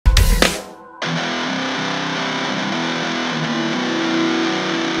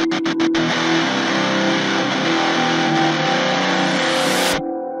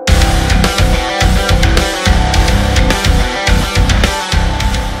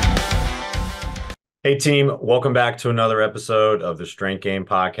Hey team, welcome back to another episode of the Strength Game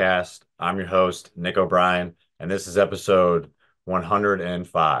Podcast. I'm your host, Nick O'Brien, and this is episode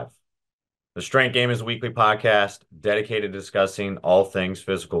 105. The Strength Game is a weekly podcast dedicated to discussing all things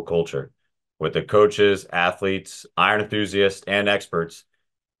physical culture with the coaches, athletes, iron enthusiasts, and experts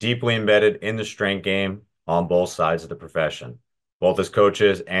deeply embedded in the strength game on both sides of the profession, both as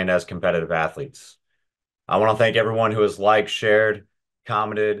coaches and as competitive athletes. I want to thank everyone who has liked, shared,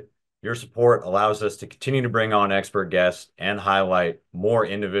 commented. Your support allows us to continue to bring on expert guests and highlight more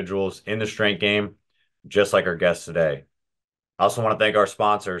individuals in the strength game, just like our guests today. I also want to thank our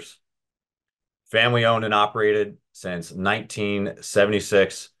sponsors. Family owned and operated since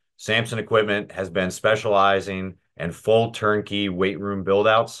 1976, Samson Equipment has been specializing in full turnkey weight room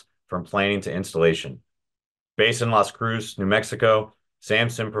buildouts from planning to installation. Based in Las Cruces, New Mexico,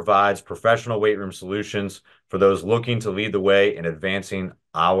 Samson provides professional weight room solutions for those looking to lead the way in advancing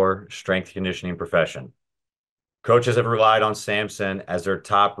our strength conditioning profession. Coaches have relied on Samson as their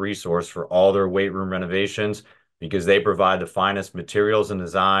top resource for all their weight room renovations because they provide the finest materials and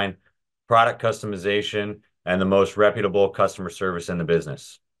design, product customization, and the most reputable customer service in the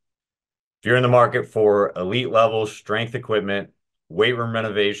business. If you're in the market for elite level strength equipment, weight room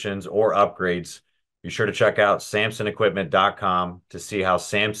renovations, or upgrades, be sure to check out samsonequipment.com to see how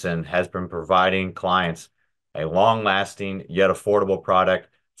Samson has been providing clients a long-lasting yet affordable product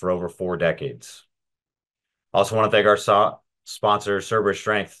for over 4 decades. I also want to thank our sponsor, Cerberus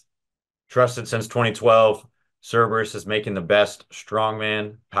Strength. Trusted since 2012, Cerberus is making the best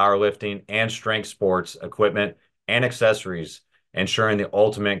strongman, powerlifting, and strength sports equipment and accessories, ensuring the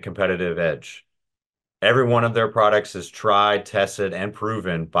ultimate competitive edge. Every one of their products is tried, tested, and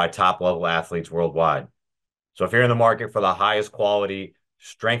proven by top-level athletes worldwide. So if you're in the market for the highest quality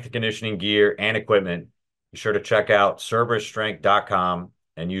strength and conditioning gear and equipment, be sure to check out cerberusstrength.com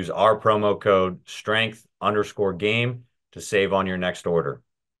and use our promo code strength_game to save on your next order.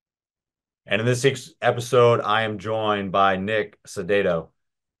 And in this week's episode, I am joined by Nick Cidado.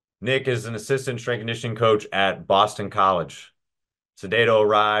 Nick is an assistant strength conditioning coach at Boston College. Cidado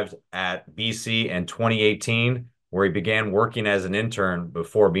arrived at BC in 2018, where he began working as an intern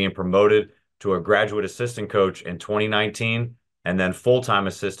before being promoted to a graduate assistant coach in 2019 and then full-time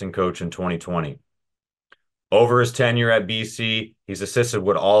assistant coach in 2020. Over his tenure at BC, he's assisted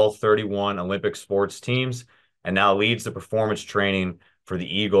with all 31 Olympic sports teams and now leads the performance training for the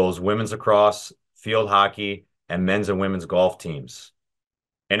Eagles women's lacrosse, field hockey, and men's and women's golf teams.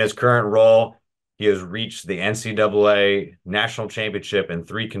 In his current role, he has reached the NCAA National Championship in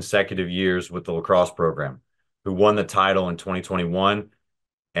 3 consecutive years with the lacrosse program, who won the title in 2021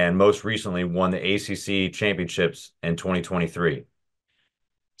 and most recently won the ACC Championships in 2023.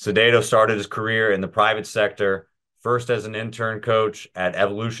 Cidado started his career in the private sector, first as an intern coach at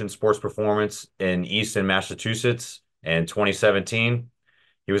Evolution Sports Performance in Easton, Massachusetts in 2017.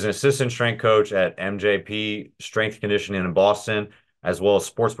 He was an assistant strength coach at MJP Strength and Conditioning in Boston, as well as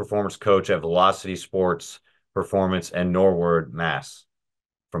sports performance coach at Velocity Sports Performance in Norwood, Mass.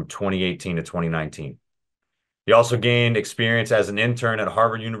 from 2018 to 2019. He also gained experience as an intern at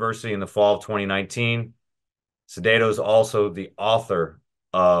Harvard University in the fall of 2019. Cidado is also the author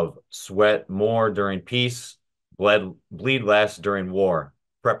of Sweat More During Peace, Bleed Less During War,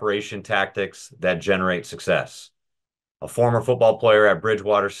 Preparation Tactics That Generate Success. A former football player at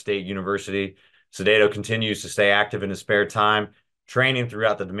Bridgewater State University, Cidado continues to stay active in his spare time, training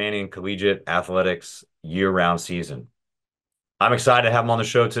throughout the demanding collegiate athletics year-round season. I'm excited to have him on the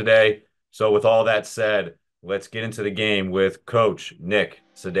show today. So with all that said, let's get into the game with Coach Nick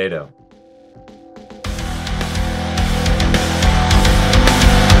Cidado.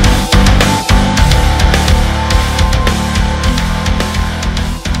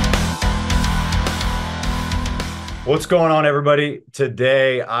 What's going on, everybody?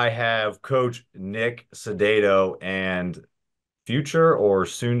 Today I have Coach Nick Cidado and future or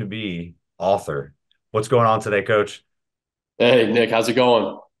soon-to-be author. What's going on today, Coach? Hey Nick, how's it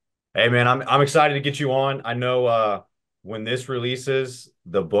going? Hey man, I'm excited to get you on. I know when this releases,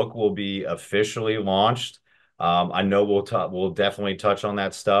 the book will be officially launched. I know we'll definitely touch on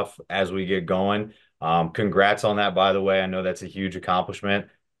that stuff as we get going. Congrats on that, by the way. I know that's a huge accomplishment.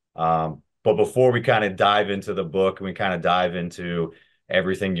 But before we kind of dive into the book and we kind of dive into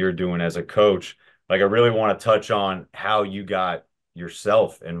everything you're doing as a coach, like I really want to touch on how you got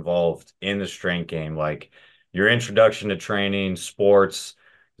yourself involved in the strength game, like your introduction to training, sports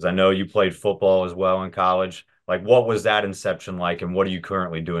because I know you played football as well in college. Like, what was that inception like, and what are you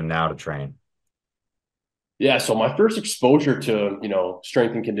currently doing now to train? Yeah, so my first exposure to,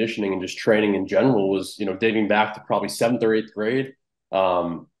 strength and conditioning and just training in general was, dating back to probably seventh or eighth grade.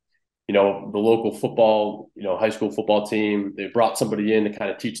 Um, the local football, high school football team, they brought somebody in to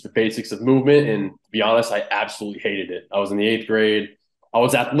kind of teach the basics of movement. And to be honest, I absolutely hated it. I was in the 8th grade. I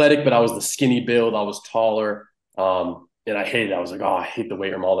was athletic, but I was the skinny build. I was taller. And I hated it. I was like, oh, I hate the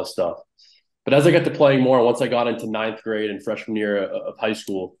weight room, all this stuff. But as I got to playing more, once I got into 9th grade and freshman year of high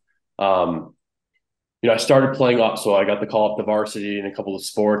school, I started playing up. So I got the call up to varsity in a couple of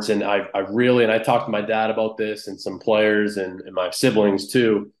sports. And I really, and I talked to my dad about this and some players and my siblings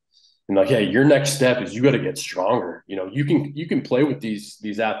too. And like, hey, your next step is you got to get stronger. You can play with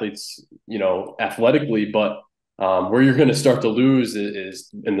these athletes, athletically, but where you're going to start to lose is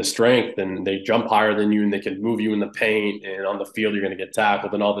in the strength, and they jump higher than you and they can move you in the paint, and on the field, you're going to get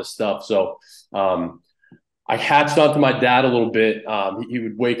tackled and all this stuff. So I hatched onto my dad a little bit. He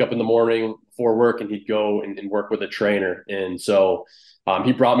would wake up in the morning before work and he'd go and work with a trainer. And so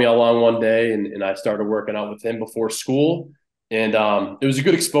he brought me along one day and I started working out with him before school. And it was a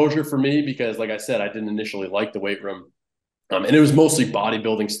good exposure for me because, like I said, I didn't initially like the weight room. And it was mostly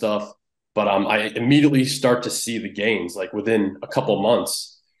bodybuilding stuff. But I immediately start to see the gains, like within a couple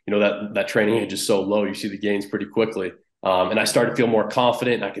months. That training age is so low, you see the gains pretty quickly. And I started to feel more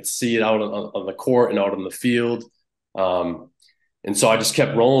confident, and I could see it out on the court and out on the field. And so I just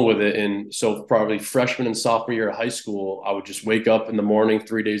kept rolling with it. And so probably freshman and sophomore year of high school, I would just wake up in the morning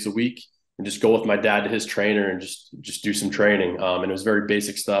 3 days a week and just go with my dad to his trainer and just do some training. And it was very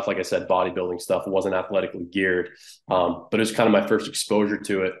basic stuff. Like I said, bodybuilding stuff. It wasn't athletically geared, but it was kind of my first exposure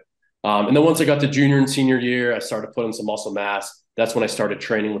to it. And then once I got to junior and senior year, I started putting some muscle mass. That's when I started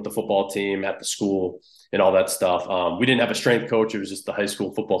training with the football team at the school and all that stuff. We didn't have a strength coach. It was just the high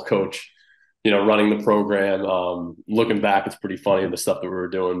school football coach, running the program. Looking back, it's pretty funny, the stuff that we were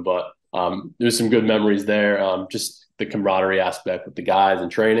doing, but there's some good memories there. Just the camaraderie aspect with the guys and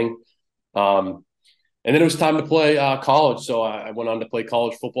training. And then it was time to play college. So I went on to play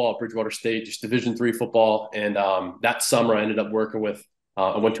college football at Bridgewater State, just Division III football. And that summer I ended up working with,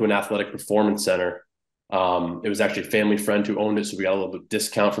 I went to an athletic performance center. It was actually a family friend who owned it, so we got a little bit of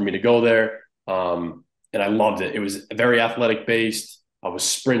discount for me to go there. And I loved it. It was very athletic based. I was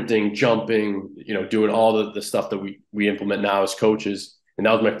sprinting, jumping, doing all the stuff that we implement now as coaches. And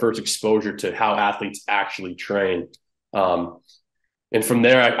that was my first exposure to how athletes actually train. And from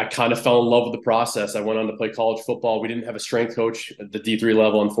there, I kind of fell in love with the process. I went on to play college football. We didn't have a strength coach at the D3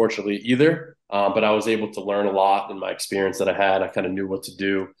 level, unfortunately, either. But I was able to learn a lot in my experience that I had. I kind of knew what to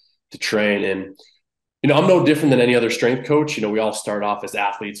do to train. And, I'm no different than any other strength coach. We all start off as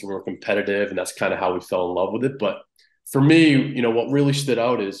athletes and we're competitive, and that's kind of how we fell in love with it. But for me, what really stood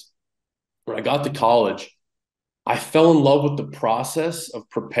out is when I got to college, I fell in love with the process of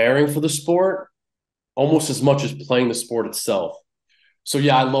preparing for the sport almost as much as playing the sport itself. So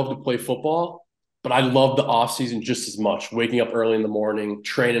yeah, I love to play football, but I love the off season just as much. Waking up early in the morning,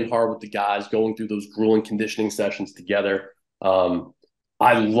 training hard with the guys, going through those grueling conditioning sessions together.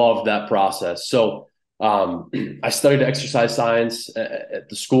 I love that process. So I studied exercise science at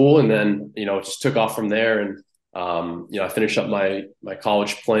the school, and then it just took off from there. And I finished up my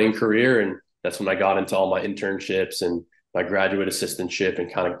college playing career, and that's when I got into all my internships and my graduate assistantship,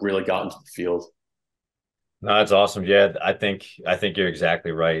 and kind of really got into the field. No, that's awesome. Yeah, I think you're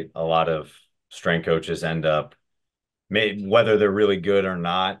exactly right. A lot of strength coaches end up, whether they're really good or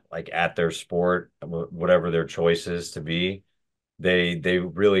not, like at their sport, whatever their choice is to be, they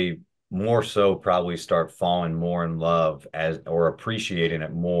really more so probably start falling more in love or appreciating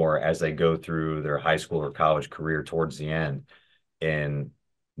it more as they go through their high school or college career towards the end in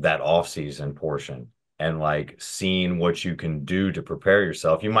that off season portion, and like seeing what you can do to prepare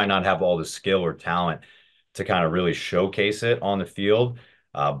yourself. You might not have all the skill or talent to kind of really showcase it on the field.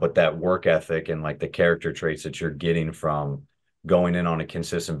 But that work ethic and like the character traits that you're getting from going in on a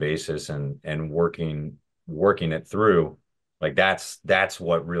consistent basis and working it through, like that's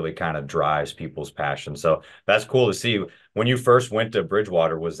what really kind of drives people's passion. So that's cool to see. When you first went to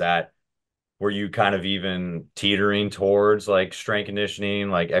Bridgewater, were you kind of even teetering towards like strength conditioning,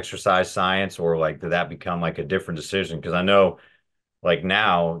 like exercise science, or like did that become like a different decision? Because I know like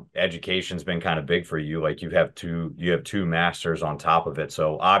now education's been kind of big for you. Like you have two masters on top of it.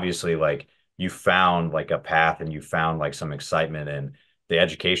 So obviously like you found like a path and you found like some excitement in the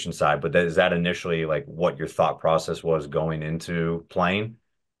education side. But is that initially like what your thought process was going into playing?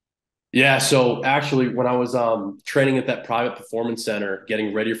 Yeah. So actually, when I was training at that private performance center,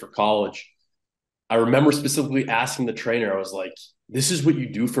 getting ready for college, I remember specifically asking the trainer, I was like, this is what you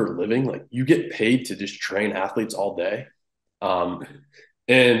do for a living? Like, you get paid to just train athletes all day?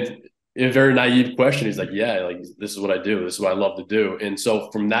 And a very naive question. He's like, yeah, like, this is what I do. This is what I love to do. And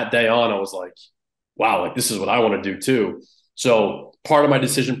so from that day on, I was like, wow, like, this is what I want to do too. So part of my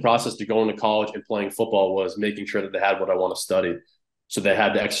decision process to go into college and playing football was making sure that they had what I want to study. So they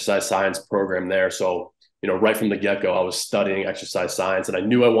had the exercise science program there. So, right from the get-go, I was studying exercise science and I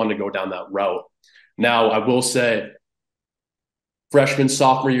knew I wanted to go down that route. Now, I will say, freshman,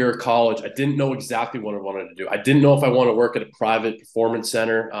 sophomore year of college, I didn't know exactly what I wanted to do. I didn't know if I want to work at a private performance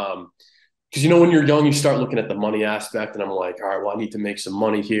center. Because when you're young, you start looking at the money aspect, and I'm like, all right, well, I need to make some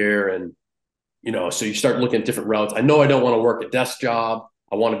money here, and so you start looking at different routes. I know I don't want to work a desk job.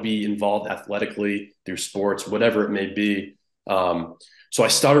 I want to be involved athletically through sports, whatever it may be. So I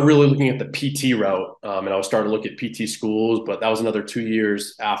started really looking at the PT route, and I was starting to look at PT schools, but that was another 2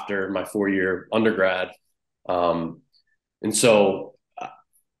 years after my 4-year undergrad. And so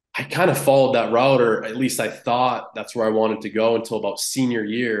I kind of followed that route, or at least I thought that's where I wanted to go until about senior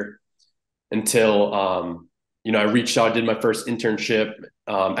year, until I reached out, did my first internship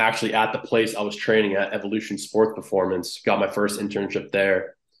actually at the place I was training at, Evolution Sports Performance. Got my first internship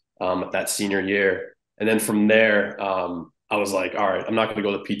there at that senior year. And then from there, I was like, all right, I'm not going to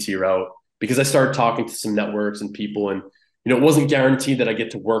go the PT route, because I started talking to some networks and people, and it wasn't guaranteed that I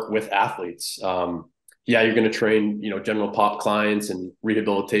get to work with athletes. Yeah, you're going to train, general pop clients and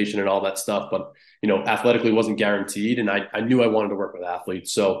rehabilitation and all that stuff, but athletically wasn't guaranteed, and I knew I wanted to work with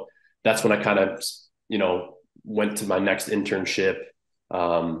athletes. So that's when I kind of went to my next internship,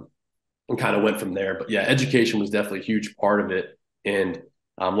 and kind of went from there. But yeah, education was definitely a huge part of it. And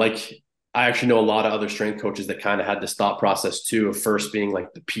like, I actually know a lot of other strength coaches that kind of had this thought process too, of first being like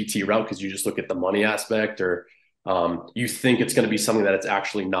the PT route, because you just look at the money aspect, or you think it's going to be something that it's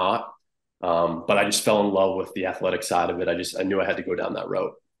actually not. But I just fell in love with the athletic side of it. I knew I had to go down that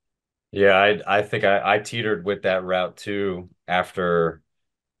route. Yeah, I think I teetered with that route too after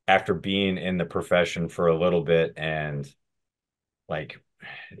being in the profession for a little bit, and like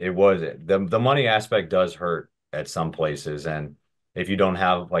it was the money aspect does hurt at some places. And if you don't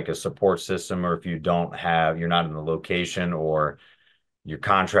have like a support system, or if you're not in the location, or your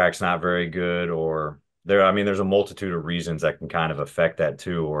contract's not very good, or I mean, there's a multitude of reasons that can kind of affect that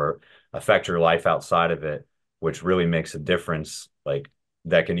too, or affect your life outside of it, which really makes a difference. Like,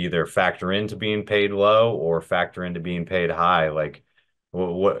 that can either factor into being paid low or factor into being paid high. Like,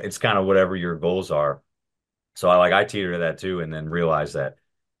 it's kind of whatever your goals are. So I teetered to that too, and then realized that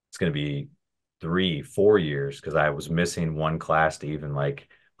it's going to be 3, 4 years, because I was missing one class to even like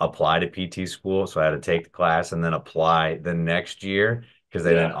apply to PT school. So I had to take the class and then apply the next year, because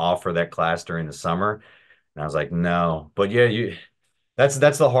they didn't Yeah. offer that class during the summer. And I was like, no. But yeah, that's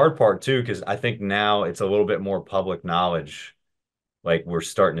the hard part too, because I think now it's a little bit more public knowledge. Like, we're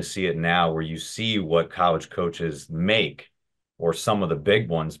starting to see it now, where you see what college coaches make, or some of the big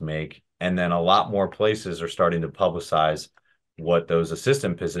ones make, and then a lot more places are starting to publicize what those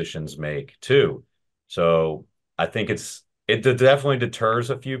assistant positions make too. So I think it definitely deters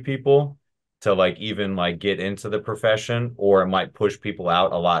a few people to like even like get into the profession, or it might push people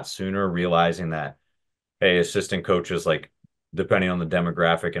out a lot sooner, realizing that, hey, assistant coaches, like, depending on the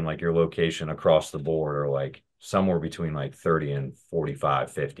demographic and like your location across the board, are like somewhere between like 30 and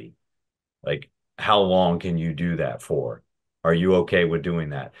 45, 50. Like, how long can you do that for? Are you okay with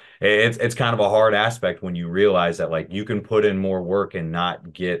doing that? It's kind of a hard aspect when you realize that like you can put in more work and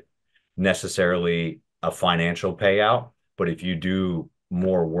not get necessarily a financial payout, but if you do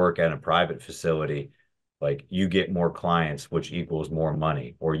more work at a private facility, like, you get more clients, which equals more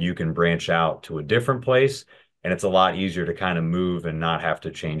money, or you can branch out to a different place, and it's a lot easier to kind of move and not have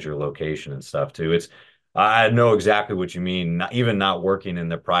to change your location and stuff too. I know exactly what you mean, even not working in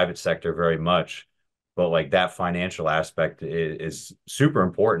the private sector very much, but like that financial aspect is super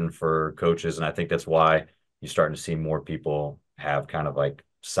important for coaches. And I think that's why you're starting to see more people have kind of like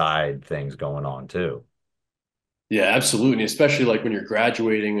side things going on too. Yeah, absolutely. And especially like when you're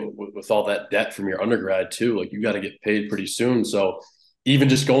graduating with all that debt from your undergrad too, like you got to get paid pretty soon. So even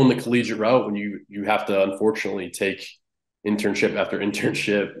just going the collegiate route, when you have to unfortunately take internship after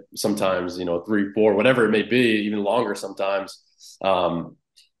internship, sometimes, 3, 4, whatever it may be, even longer sometimes,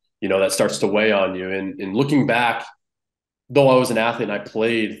 that starts to weigh on you. And looking back, though I was an athlete and I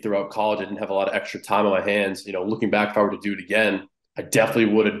played throughout college, I didn't have a lot of extra time on my hands. Looking back, if I were to do it again, I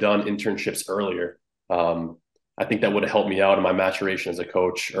definitely would have done internships earlier. I think that would have helped me out in my maturation as a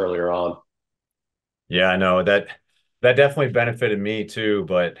coach earlier on. Yeah, I know that definitely benefited me too,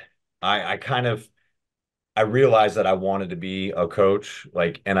 but I kind of I realized that I wanted to be a coach,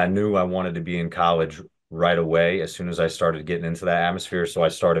 like, and I knew I wanted to be in college right away as soon as I started getting into that atmosphere. So I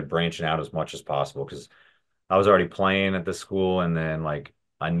started branching out as much as possible, because I was already playing at the school, and then like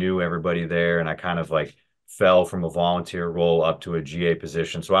I knew everybody there, and I kind of like fell from a volunteer role up to a GA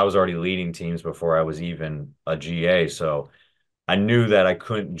position. So I was already leading teams before I was even a GA. So I knew that I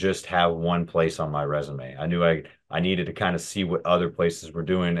couldn't just have one place on my resume. I knew I needed to kind of see what other places were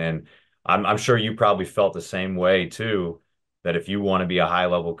doing. And I'm sure you probably felt the same way too, that if you want to be a high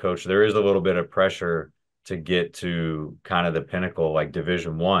level coach, there is a little bit of pressure to get to kind of the pinnacle, like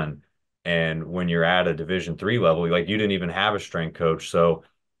Division 1. And when you're at a Division 3 level, like you didn't even have a strength coach. So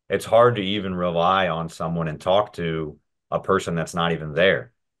it's hard to even rely on someone and talk to a person that's not even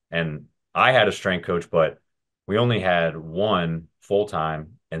there. And I had a strength coach, but we only had one full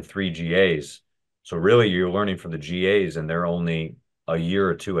time and three GAs. So really you're learning from the GAs and they're only a year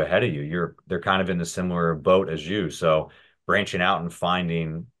or two ahead of you. They're kind of in the similar boat as you. So branching out and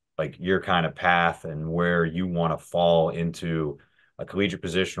finding like your kind of path and where you want to fall into a collegiate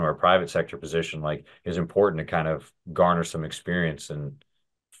position or a private sector position like is important to kind of garner some experience, and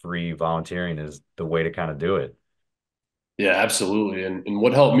free volunteering is the way to kind of do it. Yeah, absolutely. And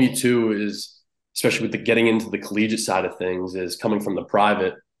what helped me too is, especially with the getting into the collegiate side of things, is coming from the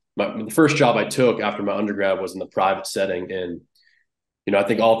private. The first job I took after my undergrad was in the private setting. And, I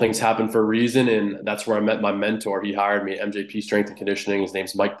think all things happen for a reason. And that's where I met my mentor. He hired me at MJP Strength and Conditioning. His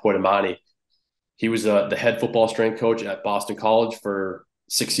name's Mike Poitamani. He was the head football strength coach at Boston College for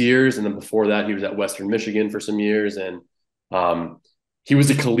 6 years. And then before that, he was at Western Michigan for some years. And um, he was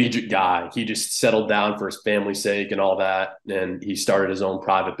a collegiate guy. He just settled down for his family's sake and all that. And he started his own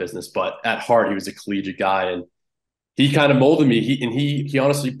private business. But at heart, he was a collegiate guy. And he kind of molded me. He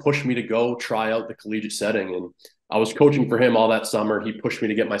honestly pushed me to go try out the collegiate setting. And I was coaching for him all that summer. He pushed me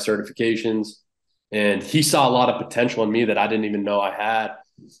to get my certifications. And he saw a lot of potential in me that I didn't even know I had.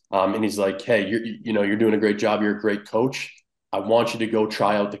 And he's like, "Hey, you're doing a great job. You're a great coach. I want you to go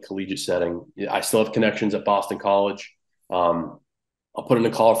try out the collegiate setting. I still have connections at Boston College. Um, I'll put in a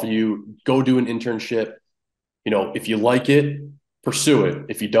call for you. Go do an internship. If you like it, pursue it.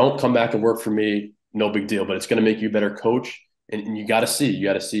 If you don't, come back and work for me. No big deal. But it's going to make you a better coach. And you got to see. You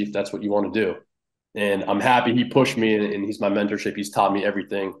got to see if that's what you want to do." And I'm happy he pushed me, and he's my mentorship. He's taught me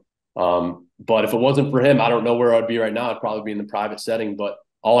everything. But if it wasn't for him, I don't know where I'd be right now. I'd probably be in the private setting. But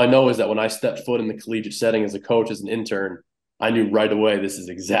all I know is that when I stepped foot in the collegiate setting as a coach, as an intern, I knew right away this is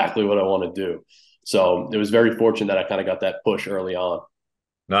exactly what I want to do. So it was very fortunate that I kind of got that push early on.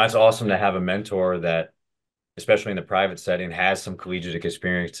 No, that's awesome to have a mentor that, especially in the private setting, has some collegiate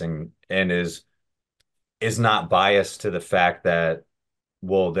experience and is not biased to the fact that,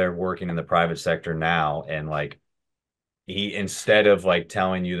 well, they're working in the private sector now, and like he, instead of like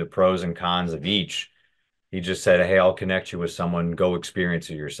telling you the pros and cons of each, he just said, "Hey, I'll connect you with someone, go experience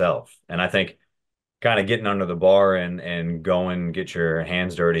it yourself." And I think kind of getting under the bar and going get your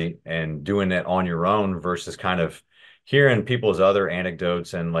hands dirty and doing it on your own versus kind of hearing people's other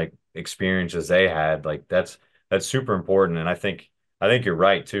anecdotes and like experiences they had, like that's super important. And I think you're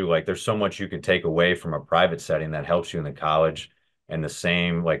right too. Like there's so much you could take away from a private setting that helps you in the college, and the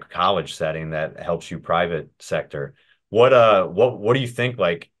same like college setting that helps you private sector. What do you think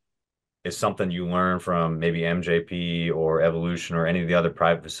like is something you learn from maybe MJP or Evolution or any of the other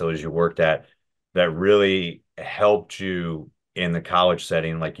private facilities you worked at that really helped you in the college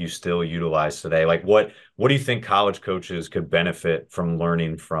setting, like you still utilize today? Like what do you think college coaches could benefit from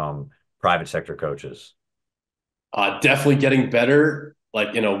learning from private sector coaches? Definitely getting better,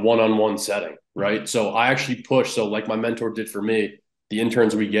 like in a one-on-one setting, right? So I actually push. So like my mentor did for me, the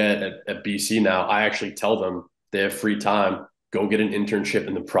interns we get at BC now, I actually tell them they have free time, go get an internship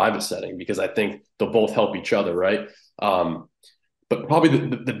in the private setting because I think they'll both help each other, right? Um, but probably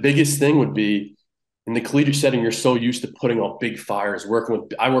the biggest thing would be in the collegiate setting, you're so used to putting on big fires,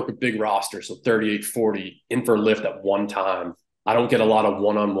 I work with big rosters, so 38, 40 in for a lift at one time. I don't get a lot of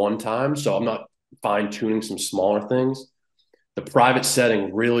one-on-one time, so I'm not fine tuning some smaller things. The private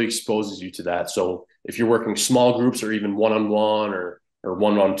setting really exposes you to that. So if you're working small groups or even one-on-one or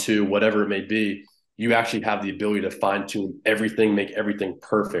one-on-two, whatever it may be, you actually have the ability to fine tune everything, make everything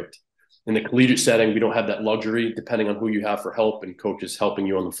perfect. In the collegiate setting, we don't have that luxury, depending on who you have for help and coaches helping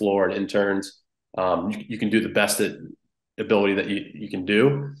you on the floor and interns. You can do the best ability that you can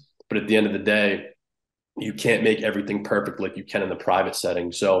do. But at the end of the day, you can't make everything perfect like you can in the private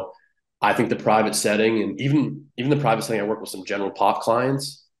setting. So I think the private setting and even the private setting, I work with some general pop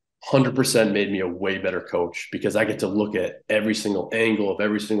clients, 100% made me a way better coach because I get to look at every single angle of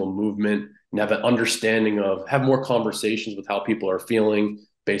every single movement and have an understanding of, have more conversations with how people are feeling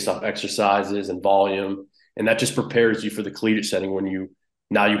based off exercises and volume. And that just prepares you for the collegiate setting when you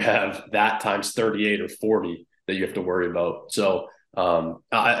have that times 38 or 40 that you have to worry about. So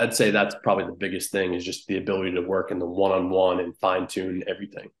I'd say that's probably the biggest thing is just the ability to work in the one-on-one and fine tune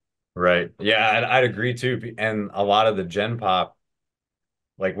everything. Right. Yeah, I'd agree too. And a lot of the Gen Pop,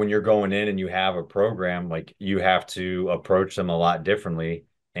 like when you're going in and you have a program, like you have to approach them a lot differently.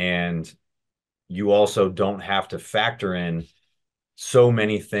 And you also don't have to factor in so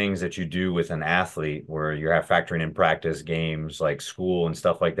many things that you do with an athlete where you're factoring in practice, games, like school and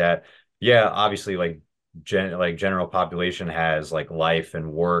stuff like that. Yeah, obviously like general population has like life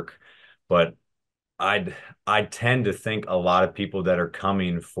and work, but I'd I tend to think a lot of people that are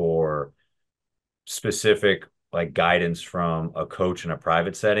coming for specific like guidance from a coach in a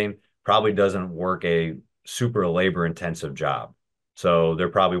private setting probably doesn't work a super labor intensive job. So they're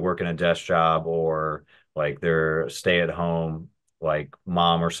probably working a desk job or like they're stay at home like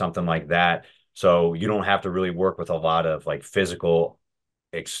mom or something like that. So you don't have to really work with a lot of like physical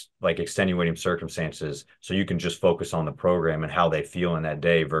like extenuating circumstances. So you can just focus on the program and how they feel in that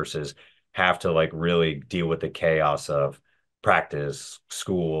day versus have to like really deal with the chaos of practice,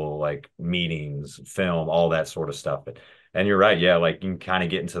 school, like meetings, film, all that sort of stuff. And you're right, yeah, like you can kind of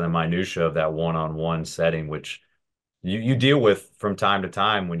get into the minutia of that one-on-one setting, which you deal with from time to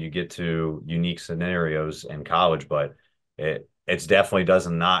time when you get to unique scenarios in college, but it's definitely does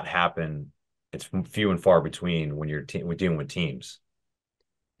not happen. It's few and far between when you're dealing with teams.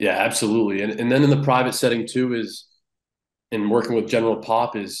 Yeah, absolutely. And then in the private setting too is in working with general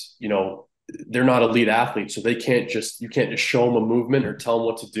pop is, they're not elite athletes, so you can't just show them a movement or tell them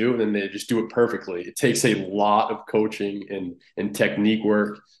what to do, and then they just do it perfectly. It takes a lot of coaching and technique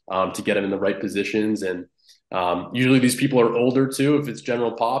work to get them in the right positions. And usually these people are older too, if it's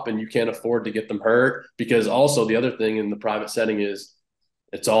general pop, and you can't afford to get them hurt because also the other thing in the private setting is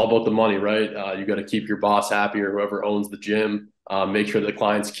it's all about the money, right? You got to keep your boss happy or whoever owns the gym, make sure the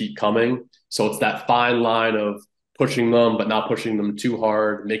clients keep coming. So it's that fine line of pushing them, but not pushing them too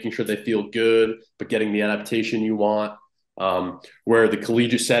hard, making sure they feel good, but getting the adaptation you want. Where the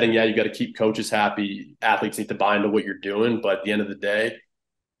collegiate setting, yeah, you got to keep coaches happy. Athletes need to buy into what you're doing. But at the end of the day,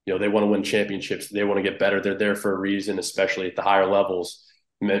 they want to win championships. They want to get better. They're there for a reason, especially at the higher levels.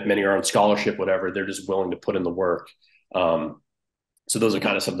 Many are on scholarship, whatever. They're just willing to put in the work. So those are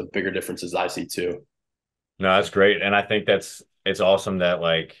kind of some of the bigger differences I see too. No, that's great. And I think it's awesome that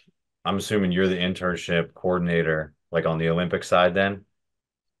like I'm assuming you're the internship coordinator like on the Olympic side then.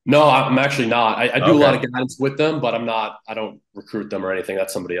 No, I'm actually not. I do a lot Okay. of guidance with them, but I don't recruit them or anything.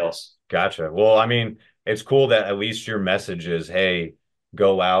 That's somebody else. Gotcha. Well, I mean, it's cool that at least your message is, hey,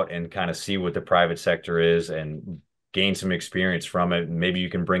 go out and kind of see what the private sector is and gain some experience from it. Maybe you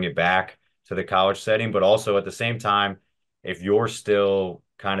can bring it back to the college setting, but also at the same time, if you're still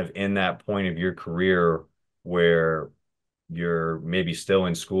kind of in that point of your career where you're maybe still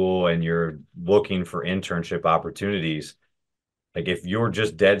in school and you're looking for internship opportunities, like if you're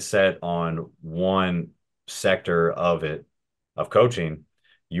just dead set on one sector of it, of coaching,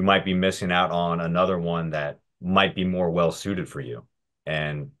 you might be missing out on another one that might be more well suited for you.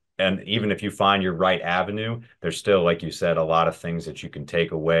 And even if you find your right avenue, there's still, like you said, a lot of things that you can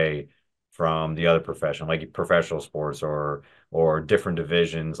take away from the other profession, like professional sports or different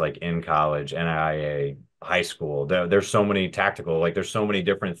divisions like in college, NIA, high school. There's so many tactical, like there's so many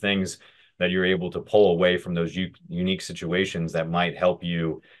different things that you're able to pull away from those unique situations that might help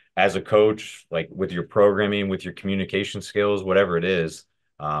you as a coach, like with your programming, with your communication skills, whatever it is,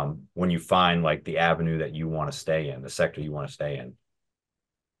 when you find like the avenue that you want to stay in, the sector you want to stay in.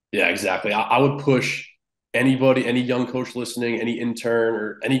 Yeah, exactly. I would push anybody, any young coach listening, any intern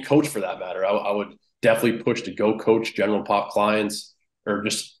or any coach for that matter. I would definitely push to go coach general pop clients or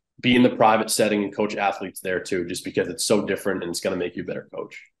just be in the private setting and coach athletes there too, just because it's so different and it's going to make you a better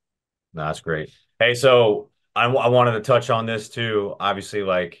coach. No, that's great. Hey, so I wanted to touch on this too. Obviously,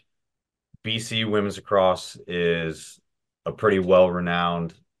 like BC women's lacrosse is a pretty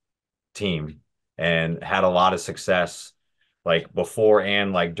well-renowned team and had a lot of success like before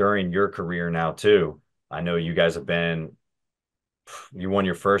and like during your career now too. I know you guys have been you won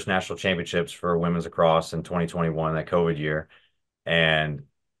your first national championships for women's lacrosse in 2021, that COVID year, and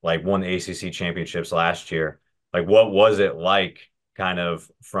like won the ACC championships last year. Like what was it like kind of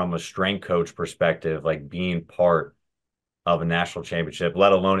from a strength coach perspective, like being part of a national championship,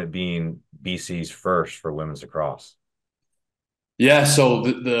 let alone it being BC's first for women's lacrosse? Yeah, so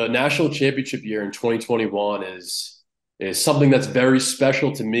the national championship year in 2021 is something that's very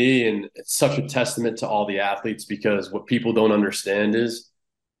special to me, and it's such a testament to all the athletes because what people don't understand is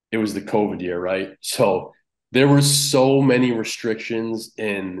it was the COVID year, right? So there were so many restrictions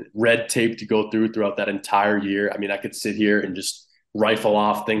and red tape to go throughout that entire year. I mean, I could sit here and just rifle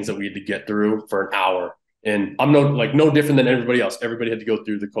off things that we had to get through for an hour. And I'm no different than everybody else. Everybody had to go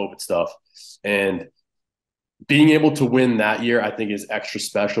through the COVID stuff. And being able to win that year, I think, is extra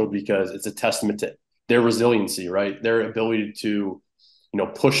special because it's a testament to their resiliency, right? Their ability to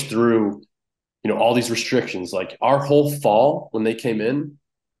push through, all these restrictions. Like our whole fall when they came in,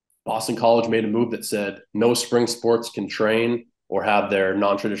 Boston College made a move that said no spring sports can train or have their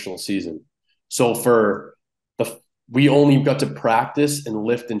non-traditional season. So we only got to practice and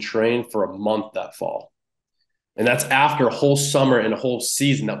lift and train for a month that fall. And that's after a whole summer and a whole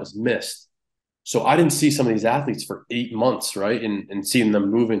season that was missed. So I didn't see some of these athletes for 8 months, right? And seeing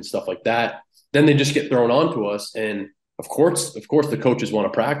them moving and stuff like that. Then they just get thrown onto us. And of course, the coaches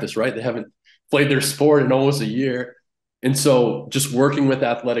want to practice, right? They haven't played their sport in almost a year. And so just working with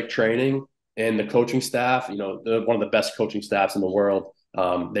athletic training and the coaching staff, they're one of the best coaching staffs in the world.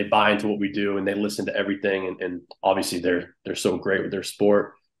 They buy into what we do and they listen to everything. And obviously they're so great with their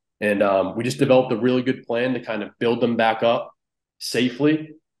sport. And we just developed a really good plan to kind of build them back up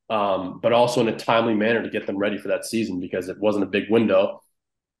safely, but also in a timely manner to get them ready for that season because it wasn't a big window.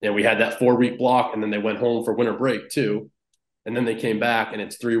 And we had that 4-week block, and then they went home for winter break too. And then they came back, and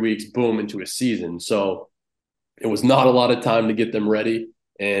it's 3 weeks, boom, into a season. So it was not a lot of time to get them ready.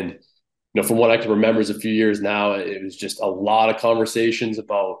 And from what I can remember, as a few years now, it was just a lot of conversations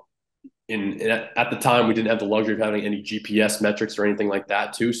about. At the time, we didn't have the luxury of having any GPS metrics or anything like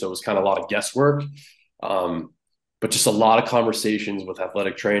that too. So it was kind of a lot of guesswork. But just a lot of conversations with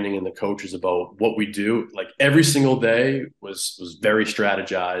athletic training and the coaches about what we do. Like every single day was very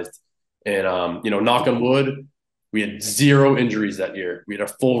strategized. And knock on wood, we had 0 injuries that year. We had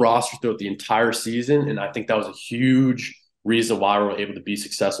a full roster throughout the entire season, and I think that was a huge reason why we were able to be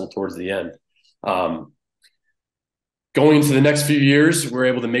successful towards the end. Going into the next few years, we're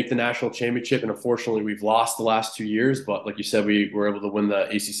able to make the national championship, and unfortunately, we've lost the last 2 years. But like you said, we were able to win the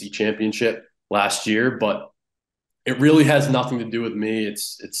ACC championship last year. But it really has nothing to do with me.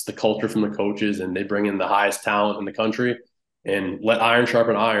 It's the culture from the coaches, and they bring in the highest talent in the country and let iron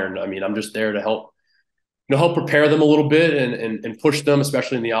sharpen iron. I mean, I'm just there to help prepare them a little bit and push them,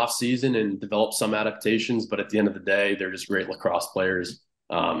 especially in the off season, and develop some adaptations. But at the end of the day, they're just great lacrosse players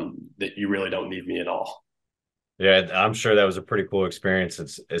that you really don't need me at all. Yeah, I'm sure that was a pretty cool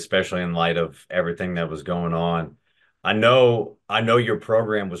experience, especially in light of everything that was going on. I know your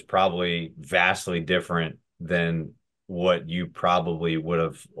program was probably vastly different than what you probably would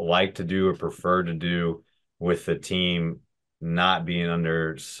have liked to do or preferred to do with the team not being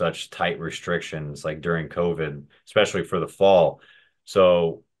under such tight restrictions like during COVID, especially for the fall.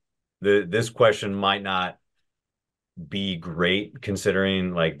 So this question might not be great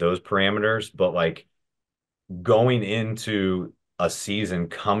considering like those parameters, but like going into a season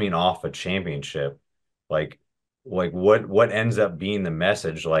coming off a championship, like what ends up being the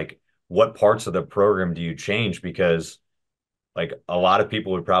message? Like what parts of the program do you change? Because like a lot of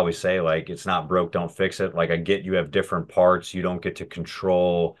people would probably say like it's not broke, don't fix it. Like I get you have different parts, you don't get to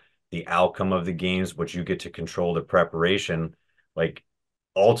control the outcome of the games, but you get to control the preparation. Like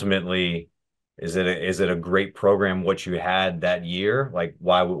ultimately, is it a great program what you had that year? Like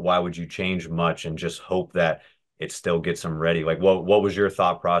why would you change much and just hope that it still gets them ready? Like what was your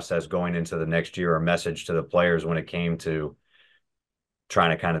thought process going into the next year or message to the players when it came to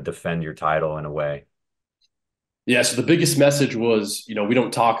trying to kind of defend your title in a way? Yeah, so the biggest message was, we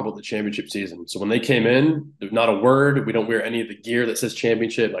don't talk about the championship season. So when they came in, there's not a word. We don't wear any of the gear that says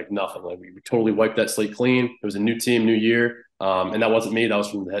championship, like nothing. Like we totally wiped that slate clean. It was a new team, new year. And that wasn't me. That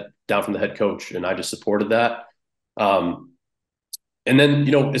was down from the head coach. And I just supported that. And then,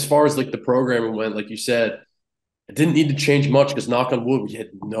 as far as like the program went, like you said, it didn't need to change much because knock on wood, we had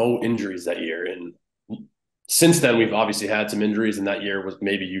no injuries that year. And since then, we've obviously had some injuries, and that year was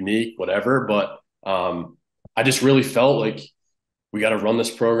maybe unique, whatever. But I just really felt like we got to run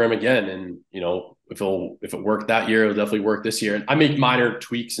this program again. And, if it worked that year, it'll definitely work this year. And I make minor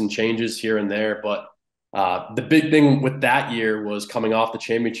tweaks and changes here and there. But the big thing with that year was coming off the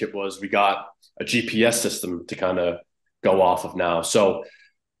championship was we got a GPS system to kind of go off of now. So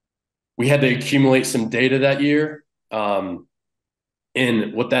we had to accumulate some data that year.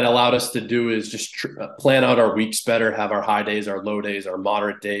 And what that allowed us to do is just plan out our weeks better, have our high days, our low days, our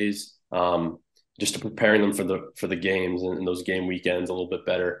moderate days, just to preparing them for the games and those game weekends a little bit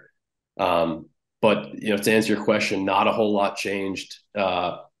better. But to answer your question, not a whole lot changed.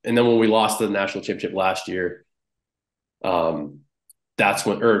 And then when we lost the national championship last year, that's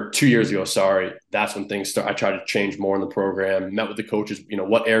when, or 2 years ago, sorry, that's when things start. I tried to change more in the program, met with the coaches,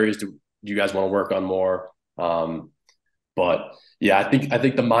 what areas do you guys want to work on more? But yeah, I think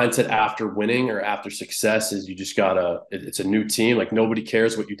the mindset after winning or after success is you just it's a new team. Like nobody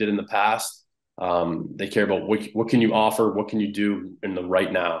cares what you did in the past. They care about what can you offer? What can you do in the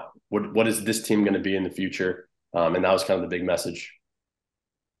right now? What is this team going to be in the future? And that was kind of the big message.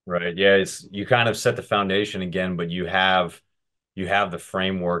 Right. Yeah, you kind of set the foundation again, but you have you have the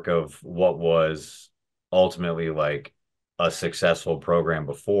framework of what was ultimately like a successful program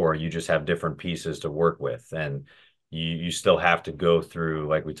before. You just have different pieces to work with, and you still have to go through,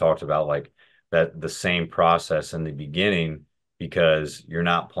 like we talked about, like that the same process in the beginning because you're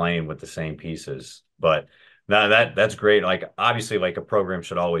not playing with the same pieces. But now that's great. Like obviously, like a program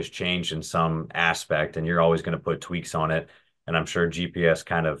should always change in some aspect, and you're always going to put tweaks on it. And I'm sure GPS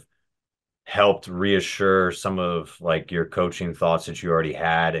kind of helped reassure some of like your coaching thoughts that you already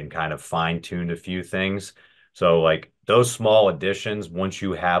had and kind of fine-tuned a few things. So like those small additions, once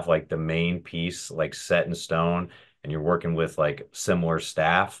you have like the main piece like set in stone and you're working with like similar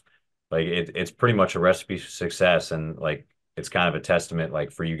staff, like it's pretty much a recipe for success. And like it's kind of a testament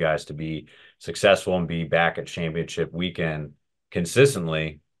like for you guys to be successful and be back at championship weekend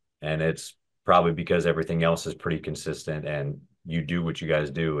consistently. And it's probably because everything else is pretty consistent and you do what you guys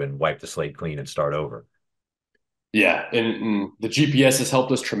do and wipe the slate clean and start over. Yeah, and the GPS has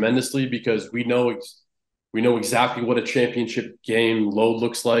helped us tremendously because we know exactly what a championship game load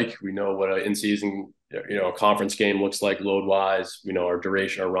looks like. We know what an in-season a conference game looks like load wise. We know our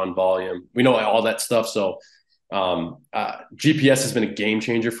duration, our run volume. We know all that stuff. So GPS has been a game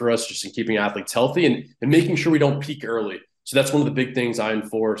changer for us just in keeping athletes healthy and making sure we don't peak early. So that's one of the big things I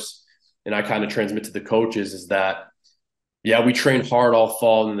enforce and I kind of transmit to the coaches is that yeah, we train hard all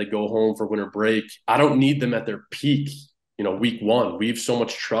fall and then they go home for winter break. I don't need them at their peak, week one. We have so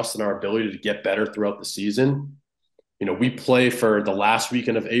much trust in our ability to get better throughout the season. We play for the last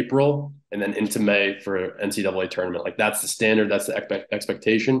weekend of April and then into May for NCAA tournament. Like that's the standard, that's the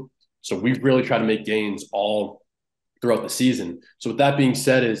expectation. So we really try to make gains all throughout the season. So with that being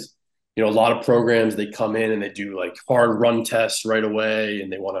said is, a lot of programs, they come in and they do like hard run tests right away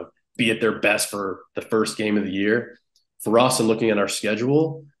and they want to be at their best for the first game of the year. For us and looking at our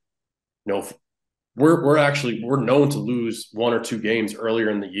schedule, we're known to lose one or two games earlier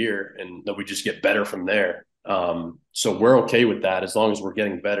in the year, and that we just get better from there. So we're okay with that as long as we're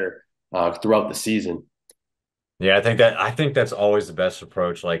getting better throughout the season. Yeah, I think that's always the best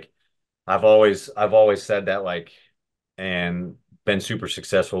approach. Like I've always said that like and been super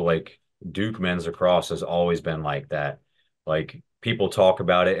successful. Like Duke men's lacrosse has always been like that. Like people talk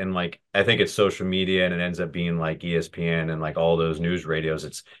about it and like I think it's social media and it ends up being like ESPN and like all those news radios.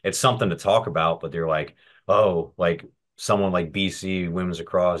 It's something to talk about, but they're like, oh, like someone like BC women's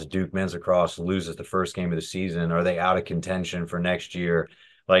lacrosse, Duke men's lacrosse loses the first game of the season. Are they out of contention for next year?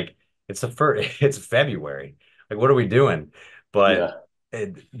 Like it's the first, it's February. Like what are we doing? But Yeah.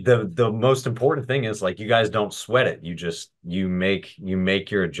 the most important thing is like you guys don't sweat it. You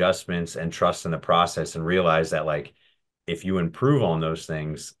make your adjustments and trust in the process and realize that like if you improve on those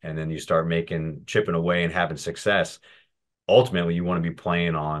things and then you start making chipping away and having success, ultimately you want to be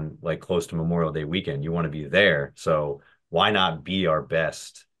playing on like close to Memorial Day weekend. You want to be there. So why not be our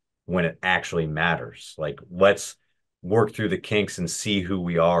best when it actually matters? Like let's work through the kinks and see who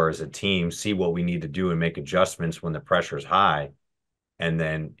we are as a team, see what we need to do and make adjustments when the pressure is high and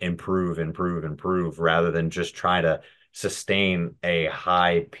then improve, improve, improve rather than just try to sustain a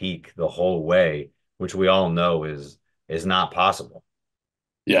high peak the whole way, which we all know is not possible.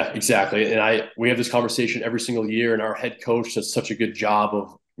 Yeah, exactly. And we have this conversation every single year, and our head coach does such a good job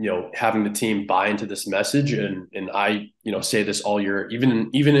of having the team buy into this message. And I say this all year,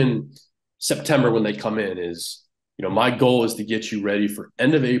 even in September when they come in, is my goal is to get you ready for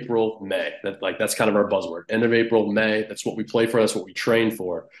end of April, May. That's kind of our buzzword. End of April, May. That's what we play for. That's what we train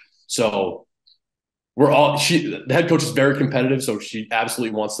for. So the head coach is very competitive, so she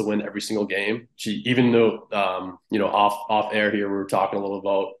absolutely wants to win every single game. She, even though off air here we were talking a little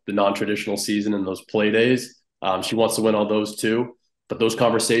about the non-traditional season and those play days. She wants to win all those too. But those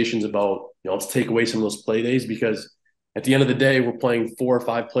conversations about let's take away some of those play days, because at the end of the day we're playing 4 or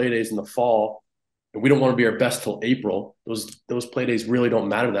 5 play days in the fall and we don't want to be our best till April. Those play days really don't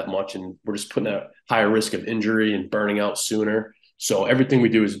matter that much, and we're just putting a higher risk of injury and burning out sooner. So everything we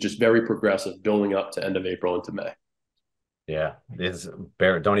do is just very progressive, building up to end of April into May. Yeah, it's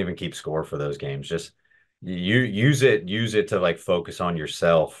don't even keep score for those games. Just you use it to like focus on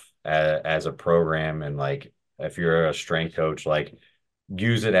yourself as a program and like if you're a strength coach, like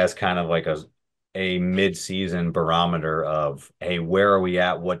use it as kind of like a mid-season barometer of, hey, where are we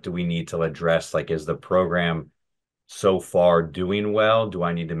at? What do we need to address? Like, is the program so far doing well? Do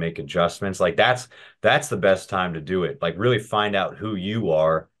I need to make adjustments? Like that's the best time to do it. Like really find out who you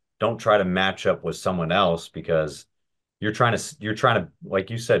are. Don't try to match up with someone else because you're trying to like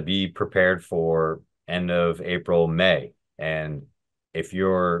you said be prepared for end of April, May. And if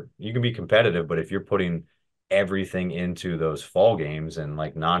you can be competitive, but if you're putting everything into those fall games and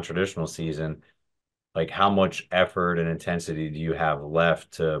like non-traditional season, like how much effort and intensity do you have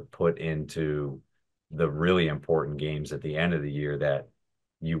left to put into the really important games at the end of the year that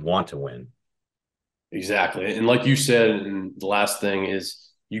you want to win? Exactly. And like you said, and the last thing is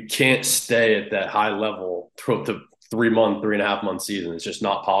you can't stay at that high level throughout the 3 month, 3.5 month season. It's just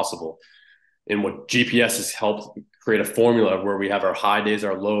not possible. And what GPS has helped create a formula where we have our high days,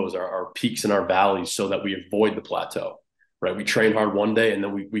 our lows, our peaks and our valleys so that we avoid the plateau, right? We train hard one day and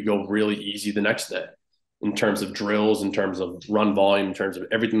then we go really easy the next day in terms of drills, in terms of run volume, in terms of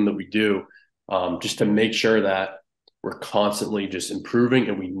everything that we do, just to make sure that we're constantly just improving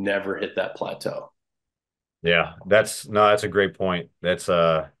and we never hit that plateau. Yeah, that's no, that's a great point. That's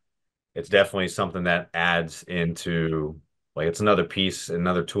it's definitely something that adds into like it's another piece,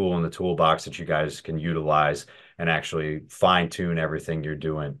 another tool in the toolbox that you guys can utilize and actually fine tune everything you're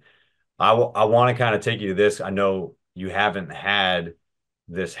doing. I want to kind of take you to this. I know you haven't had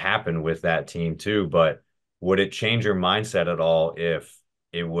this happen with that team too, but would it change your mindset at all if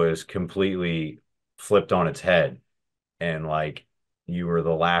it was completely flipped on its head and like you were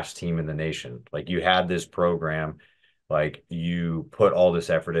the last team in the nation? Like you had this program, like you put all this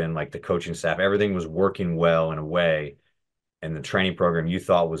effort in, like the coaching staff, everything was working well in a way, and the training program you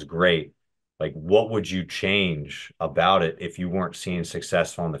thought was great. Like, what would you change about it if you weren't seeing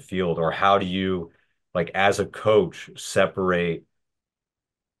success on the field? Or how do you, like, as a coach, separate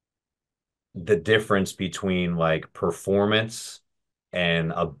the difference between like performance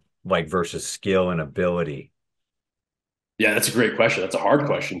and like versus skill and ability? Yeah, that's a great question. That's a hard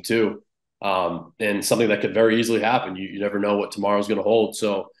question too. And something that could very easily happen. You never know what tomorrow's going to hold.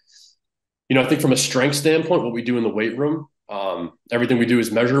 So, I think from a strength standpoint, what we do in the weight room, everything we do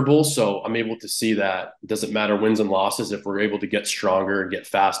is measurable. So I'm able to see that it doesn't matter wins and losses if we're able to get stronger and get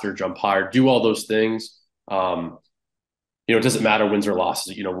faster, jump higher, do all those things. It doesn't matter wins or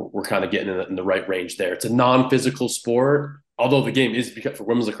losses. We're kind of getting in the right range there. It's a non-physical sport, although the game is because for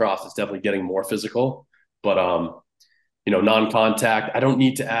women's lacrosse, it's definitely getting more physical. But non-contact. I don't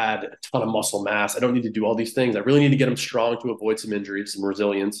need to add a ton of muscle mass. I don't need to do all these things. I really need to get them strong to avoid some injuries, some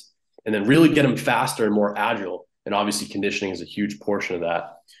resilience, and then really get them faster and more agile. And obviously, conditioning is a huge portion of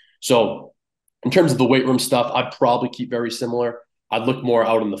that. So, in terms of the weight room stuff, I'd probably keep very similar. I'd look more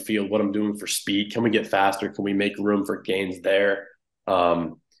out in the field, what I'm doing for speed. Can we get faster? Can we make room for gains there?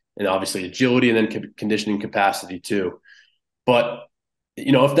 And obviously, agility and then conditioning capacity too. But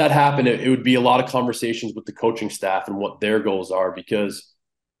if that happened, it would be a lot of conversations with the coaching staff and what their goals are because,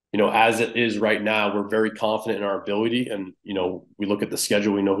 as it is right now, we're very confident in our ability. And, we look at the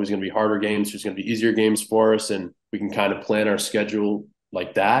schedule, we know who's going to be harder games, who's going to be easier games for us. And we can kind of plan our schedule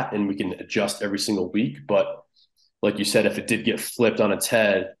like that and we can adjust every single week. But like you said, if it did get flipped on its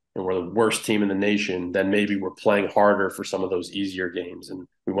head and we're the worst team in the nation, then maybe we're playing harder for some of those easier games and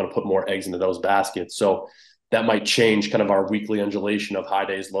we want to put more eggs into those baskets. So that might change kind of our weekly undulation of high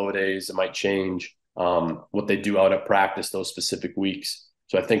days, low days. It might change what they do out at practice those specific weeks.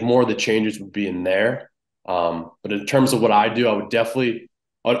 So I think more of the changes would be in there. But in terms of what I do, I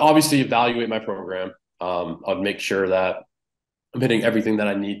would obviously evaluate my program. I'd make sure that I'm hitting everything that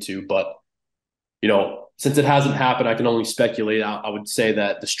I need to. But, since it hasn't happened, I can only speculate. I would say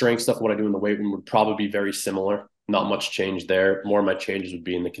that the strength stuff, what I do in the weight room would probably be very similar. Not much change there. More of my changes would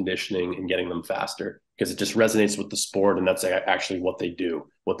be in the conditioning and getting them faster because it just resonates with the sport. And that's actually what they do,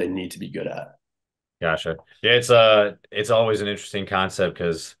 what they need to be good at. Gotcha. Yeah, it's always an interesting concept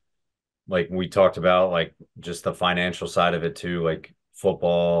because like we talked about like just the financial side of it too, like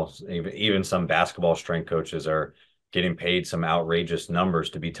football, even some basketball strength coaches are getting paid some outrageous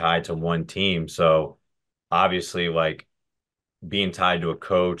numbers to be tied to one team. So obviously like being tied to a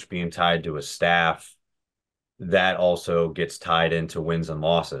coach, being tied to a staff, that also gets tied into wins and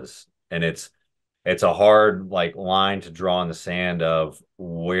losses. And it's a hard like line to draw in the sand of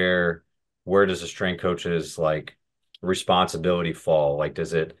where does a strength coach's like responsibility fall? Like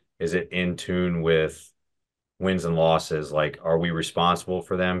is it in tune with wins and losses? Like are we responsible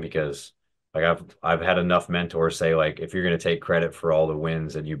for them? Because like I've had enough mentors say like if you're going to take credit for all the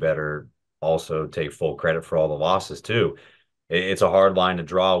wins, then you better also take full credit for all the losses too. It's a hard line to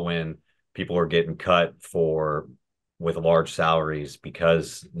draw when people are getting cut for with large salaries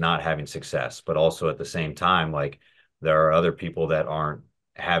because not having success, but also at the same time, like there are other people that aren't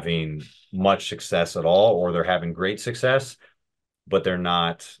having much success at all, or they're having great success, but they're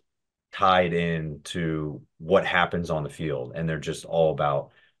not tied in to what happens on the field, and they're just all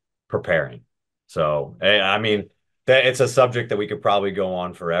about preparing. So, I mean, that it's a subject that we could probably go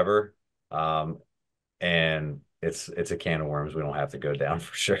on forever. And it's a can of worms we don't have to go down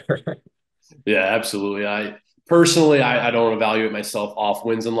for sure. Yeah, absolutely. I personally, I don't evaluate myself off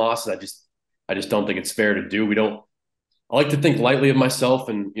wins and losses. I just don't think it's fair to do. I like to think lightly of myself,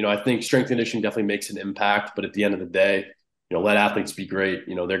 and I think strength conditioning definitely makes an impact. But at the end of the day, let athletes be great.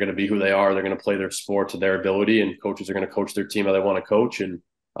 They're going to be who they are. They're going to play their sport to their ability, and coaches are going to coach their team how they want to coach. And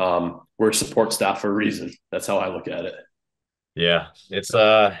we're a support staff for a reason. That's how I look at it. Yeah, it's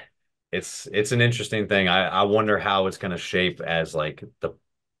an interesting thing. I wonder how it's going to shape as like the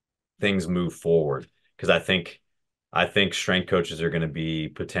things move forward because I think strength coaches are going to be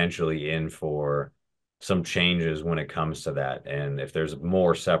potentially in for some changes when it comes to that. And if there's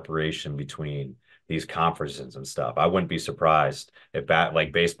more separation between these conferences and stuff, I wouldn't be surprised if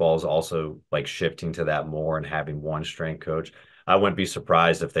like baseball is also like shifting to that more and having one strength coach. I wouldn't be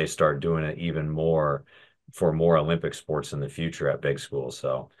surprised if they start doing it even more for more Olympic sports in the future at big schools.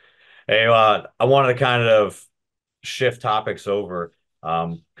 So, hey, I wanted to kind of shift topics over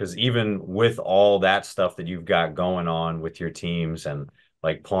because even with all that stuff that you've got going on with your teams and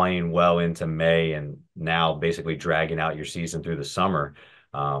like playing well into May and now basically dragging out your season through the summer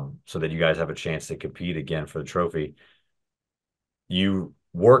so that you guys have a chance to compete again for the trophy, you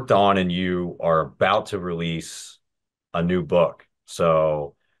worked on and you are about to release a new book.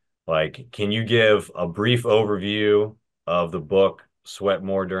 So, like, can you give a brief overview of the book, Sweat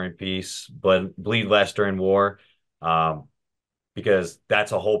More During Peace, but Bleed Less During War? Um, because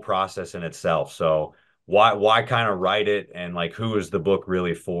that's a whole process in itself. So why kind of write it and like who is the book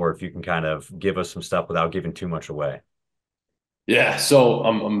really for? If you can kind of give us some stuff without giving too much away. Yeah, so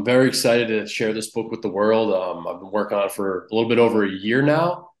I'm very excited to share this book with the world. I've been working on it for a little bit over a year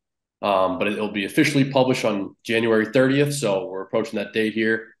now, but it'll be officially published on January 30th. So we're approaching that date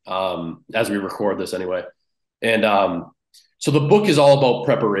here as we record this anyway. And so the book is all about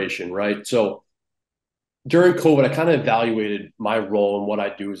preparation, right? So during COVID, I kind of evaluated my role and what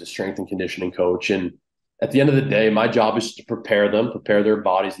I do as a strength and conditioning coach. And at the end of the day, my job is to prepare their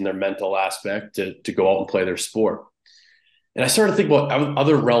bodies and their mental aspect to go out and play their sport. And I started to think about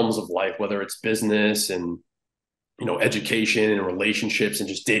other realms of life, whether it's business and education and relationships and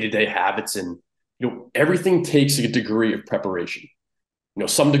just day-to-day habits. And everything takes a degree of preparation.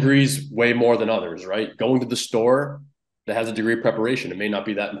 Some degrees way more than others, right? Going to the store that has a degree of preparation. It may not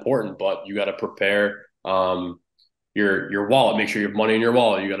be that important, but you got to prepare your wallet, make sure you have money in your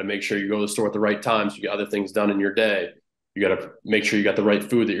wallet. You got to make sure you go to the store at the right time so you get other things done in your day. You got to make sure you got the right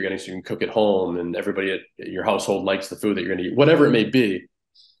food that you're getting so you can cook at home and everybody at your household likes the food that you're going to eat, whatever it may be.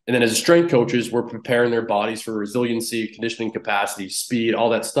 And then as strength coaches, we're preparing their bodies for resiliency, conditioning capacity, speed,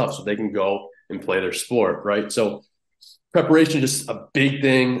 all that stuff so they can go and play their sport, right? So preparation is just a big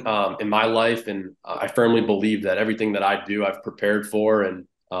thing in my life. And I firmly believe that everything that I do, I've prepared for. And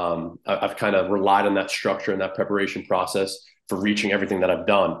I've kind of relied on that structure and that preparation process for reaching everything that I've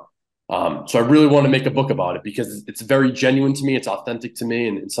done. So I really want to make a book about it because it's very genuine to me. It's authentic to me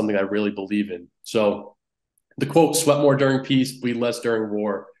and it's something I really believe in. So the quote, sweat more during peace, bleed less during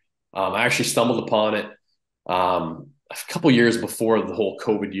war. I actually stumbled upon it a couple years before the whole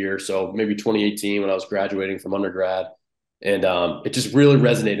COVID year. So maybe 2018 when I was graduating from undergrad. And it just really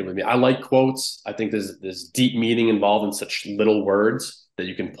resonated with me. I like quotes. I think there's deep meaning involved in such little words that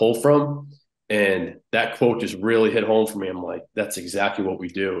you can pull from. And that quote just really hit home for me. I'm like, that's exactly what we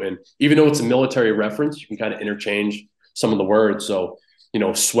do. And even though it's a military reference, you can kind of interchange some of the words. So,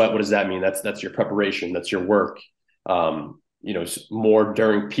 sweat, what does that mean? That's your preparation. That's your work. More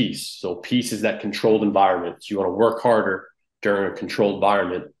during peace. So peace is that controlled environment. So you want to work harder during a controlled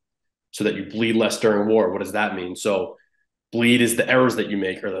environment so that you bleed less during war. What does that mean? So bleed is the errors that you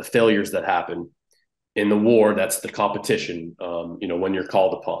make or the failures that happen. In the war, that's the competition, when you're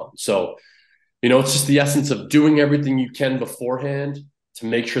called upon. So, it's just the essence of doing everything you can beforehand to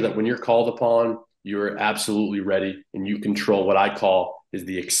make sure that when you're called upon, you're absolutely ready and you control what I call is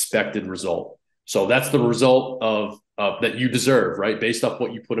the expected result. So that's the result of that you deserve, right? Based off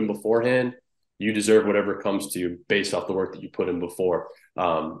what you put in beforehand, you deserve whatever comes to you based off the work that you put in before.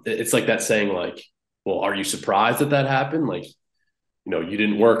 It's like that saying, like, well, are you surprised that happened? Like, you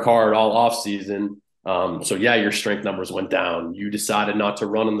didn't work hard all off season. So yeah, your strength numbers went down. You decided not to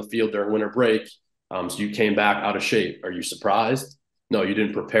run on the field during winter break. So you came back out of shape. Are you surprised? No, you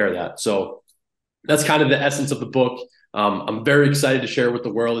didn't prepare that. So that's kind of the essence of the book. I'm very excited to share with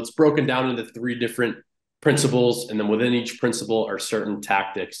the world. It's broken down into 3 different principles. And then within each principle are certain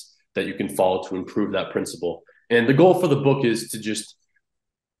tactics that you can follow to improve that principle. And the goal for the book is to just,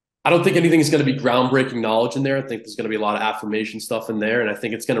 I don't think anything is going to be groundbreaking knowledge in there. I think there's going to be a lot of affirmation stuff in there. And I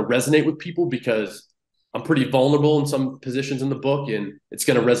think it's going to resonate with people because I'm pretty vulnerable in some positions in the book. And it's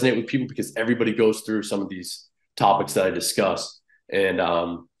going to resonate with people because everybody goes through some of these topics that I discuss. And,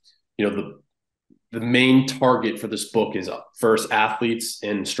 the main target for this book is first athletes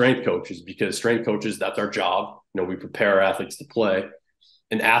and strength coaches, because strength coaches, that's our job. We prepare our athletes to play,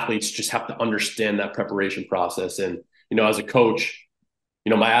 and athletes just have to understand that preparation process. And, as a coach,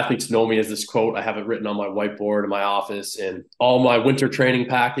 my athletes know me as this quote. I have it written on my whiteboard in my office, and all my winter training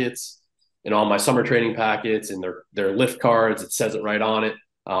packets and all my summer training packets and their lift cards. It says it right on it.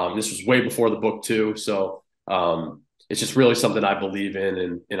 This was way before the book too. So it's just really something I believe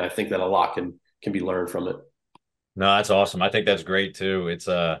in. And I think that a lot can be learned from it. No, that's awesome. I think that's great too. It's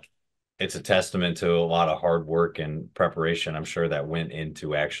a testament to a lot of hard work and preparation, I'm sure, that went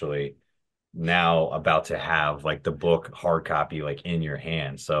into actually now about to have like the book hard copy like in your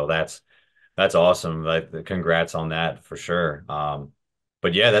hand. So that's awesome. Like, congrats on that for sure.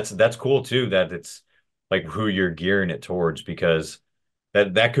 But yeah, that's cool too that it's like who you're gearing it towards, because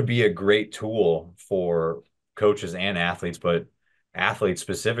that could be a great tool for coaches and athletes, but athletes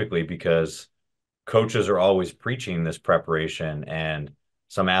specifically, because coaches are always preaching this preparation, and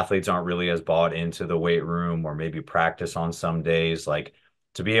some athletes aren't really as bought into the weight room or maybe practice on some days. Like,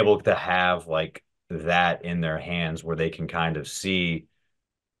 to be able to have like that in their hands where they can kind of see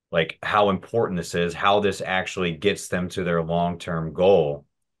like how important this is, how this actually gets them to their long-term goal,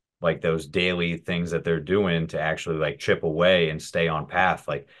 like those daily things that they're doing to actually like chip away and stay on path.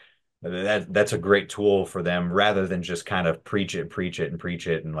 Like that's a great tool for them, rather than just kind of preach it, and preach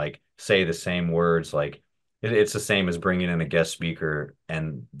it and like say the same words. Like it's the same as bringing in a guest speaker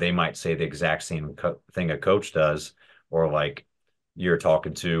and they might say the exact same thing a coach does, or like you're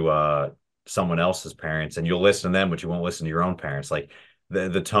talking to someone else's parents and you'll listen to them, but you won't listen to your own parents. Like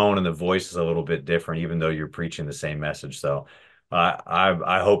the tone and the voice is a little bit different, even though you're preaching the same message. So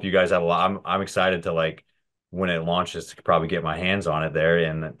I hope you guys have a lot. I'm excited to like when it launches to probably get my hands on it there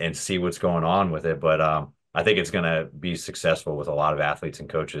and see what's going on with it. But I think it's going to be successful with a lot of athletes and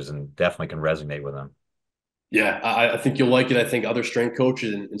coaches, and definitely can resonate with them. Yeah, I think you'll like it. I think other strength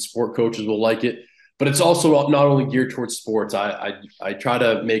coaches and sport coaches will like it. But it's also not only geared towards sports. I try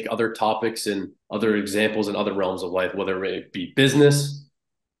to make other topics and other examples in other realms of life, whether it be business,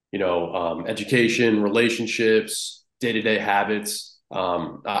 education, relationships, day-to-day habits.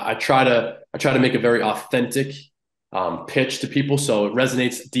 I try to make a very authentic pitch to people, so it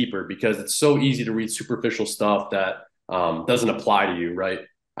resonates deeper, because it's so easy to read superficial stuff that doesn't apply to you, right?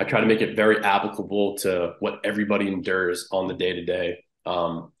 I try to make it very applicable to what everybody endures on the day-to-day.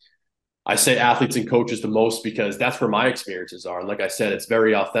 I say athletes and coaches the most because that's where my experiences are. And like I said, it's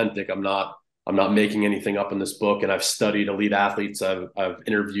very authentic. I'm not making anything up in this book, and I've studied elite athletes. I've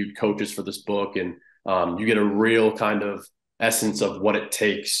interviewed coaches for this book, and you get a real kind of essence of what it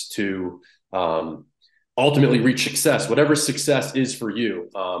takes to ultimately reach success, whatever success is for you.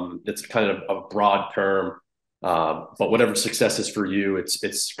 It's kind of a broad term, but whatever success is for you,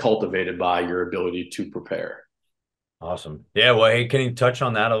 it's cultivated by your ability to prepare. Awesome. Yeah. Well, hey, can you touch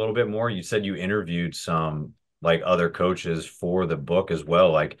on that a little bit more? You said you interviewed some like other coaches for the book as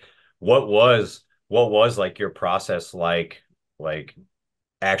well. Like what was like your process like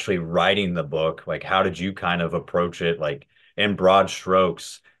actually writing the book? Like how did you kind of approach it like in broad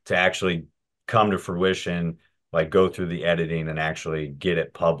strokes to actually come to fruition, like go through the editing and actually get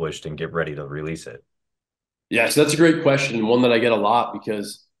it published and get ready to release it? Yeah, so that's a great question, and one that I get a lot,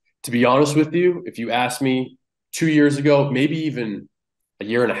 because to be honest with you, if you asked me 2 years ago, maybe even a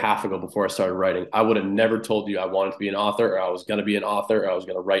year and a half ago before I started writing, I would have never told you I wanted to be an author, or I was going to be an author, or I was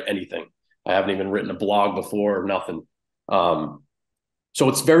going to write anything. I haven't even written a blog before, or nothing. So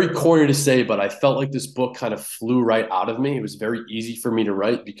it's very corny to say, but I felt like this book kind of flew right out of me. It was very easy for me to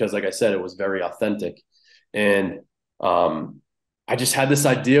write because, like I said, it was very authentic. And I just had this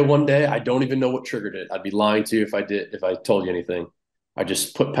idea one day. I don't even know what triggered it. I'd be lying to you if I told you anything. I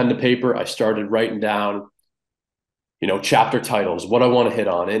just put pen to paper. I started writing down, chapter titles, what I want to hit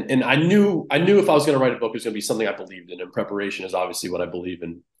on. And I knew if I was going to write a book, it was going to be something I believed in. And preparation is obviously what I believe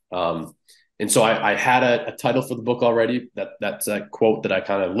in. And so I had a title for the book already. That's a quote that I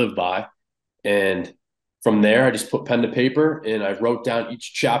kind of live by. And from there, I just put pen to paper and I wrote down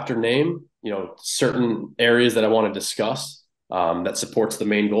each chapter name, certain areas that I want to discuss that supports the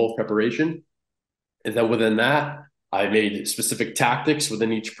main goal of preparation. And then within that, I made specific tactics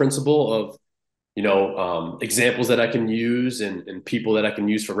within each principle of, examples that I can use and people that I can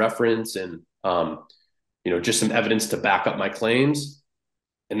use for reference, and, just some evidence to back up my claims.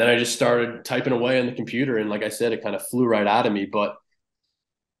 And then I just started typing away on the computer. And like I said, it kind of flew right out of me. But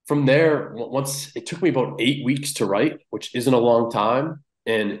from there, once it took me about 8 weeks to write, which isn't a long time.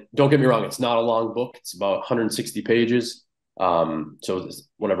 And don't get me wrong, it's not a long book. It's about 160 pages. So it's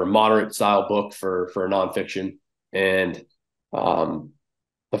whatever, moderate style book for a nonfiction. And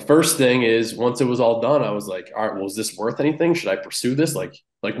the first thing is once it was all done, I was like, all right, well, is this worth anything? Should I pursue this? Like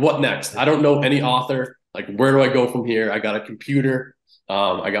what next? I don't know any author. Like, where do I go from here? I got a computer.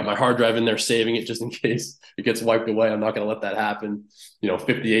 I got my hard drive in there saving it just in case it gets wiped away. I'm not going to let that happen.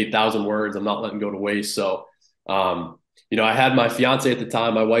 58,000 words. I'm not letting go to waste. So, I had my fiance at the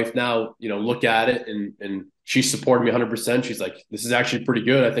time, my wife now, look at it and she supported me 100%. She's like, this is actually pretty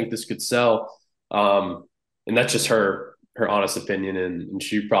good. I think this could sell. And that's just her honest opinion. And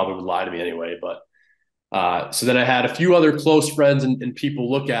she probably would lie to me anyway. But so then I had a few other close friends and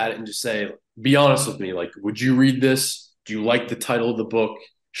people look at it and just say, be honest with me. Like, would you read this? Do you like the title of the book?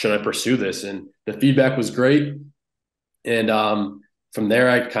 Should I pursue this? And the feedback was great. And from there,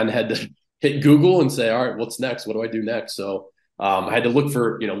 I kind of had to hit Google and say, all right, what's next? What do I do next? So I had to look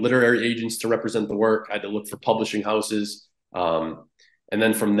for, literary agents to represent the work. I had to look for publishing houses. And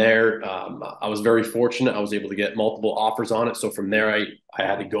then from there, I was very fortunate. I was able to get multiple offers on it. So from there, I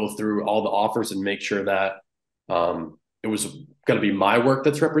had to go through all the offers and make sure that it was going to be my work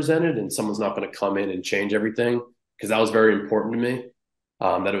that's represented and someone's not going to come in and change everything, because that was very important to me,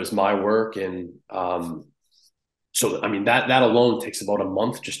 that it was my work. And so, I mean, that alone takes about a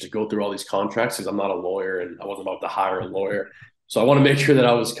month just to go through all these contracts, because I'm not a lawyer and I wasn't about to hire a lawyer. So I want to make sure that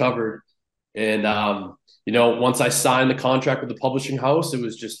I was covered. And, once I signed the contract with the publishing house, it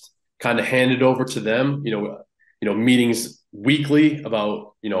was just kind of handed over to them, meetings weekly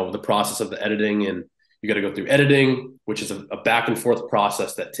about, the process of the editing. And you got to go through editing, which is a back and forth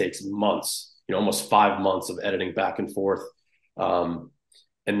process that takes months, almost 5 months of editing back and forth. And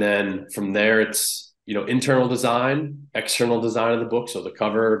then from there, it's, internal design, external design of the book. So the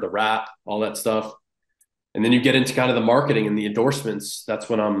cover, the wrap, all that stuff. And then you get into kind of the marketing and the endorsements. That's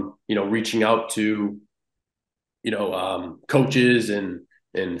when I'm, reaching out to, coaches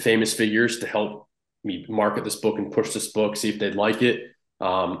and famous figures to help me market this book and push this book, see if they'd like it.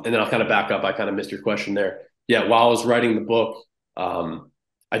 And then I'll kind of back up. I kind of missed your question there. Yeah. While I was writing the book,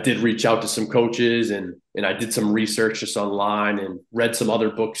 I did reach out to some coaches and I did some research just online and read some other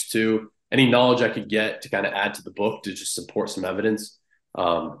books too. Any knowledge I could get to kind of add to the book to just support some evidence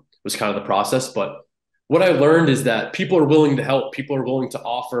was kind of the process. But what I learned is that people are willing to help. People are willing to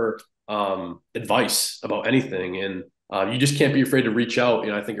offer advice about anything. And you just can't be afraid to reach out.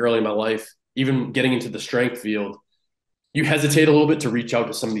 I think early in my life, even getting into the strength field, you hesitate a little bit to reach out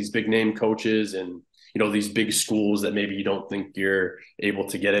to some of these big name coaches and, these big schools that maybe you don't think you're able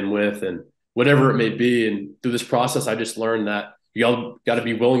to get in with and whatever it may be. And through this process, I just learned that you got to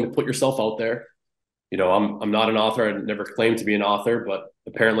be willing to put yourself out there. I'm not an author. I never claimed to be an author, but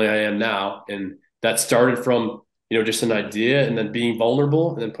apparently I am now. And that started from, just an idea and then being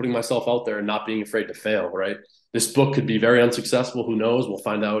vulnerable and then putting myself out there and not being afraid to fail. Right. This book could be very unsuccessful. Who knows? We'll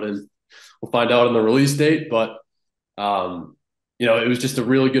find out in the release date, but it was just a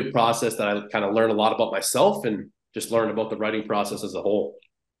really good process that I kind of learned a lot about myself and just learned about the writing process as a whole.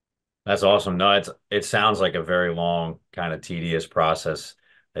 That's awesome. No, it sounds like a very long, kind of tedious process.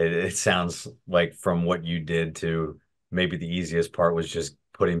 It sounds like from what you did to maybe the easiest part was just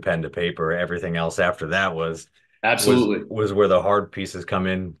putting pen to paper. Everything else after that was Absolutely. where the hard pieces come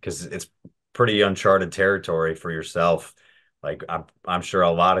in, because it's pretty uncharted territory for yourself. Like I'm sure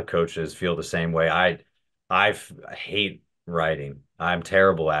a lot of coaches feel the same way. I hate writing. I'm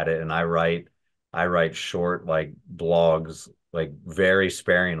terrible at it, and I write short like blogs like very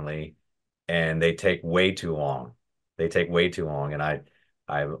sparingly, and they take way too long. They take way too long, and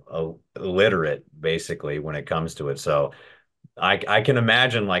I'm illiterate basically when it comes to it. So I can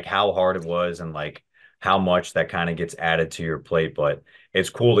imagine like how hard it was and like how much that kind of gets added to your plate, but it's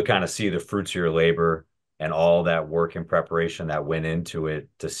cool to kind of see the fruits of your labor and all that work and preparation that went into it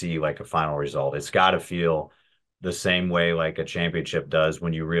to see like a final result. It's got to feel the same way like a championship does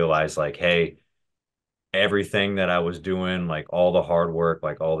when you realize like, hey, everything that I was doing, like all the hard work,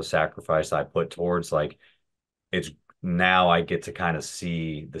 like all the sacrifice I put towards, like it's now I get to kind of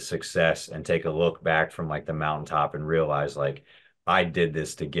see the success and take a look back from like the mountaintop and realize like I did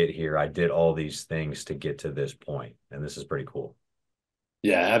this to get here. I did all these things to get to this point, and this is pretty cool.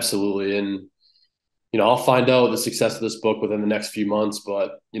 Yeah, absolutely. And, I'll find out the success of this book within the next few months,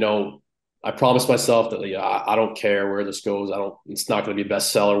 but, I promised myself that I don't care where this goes. It's not going to be a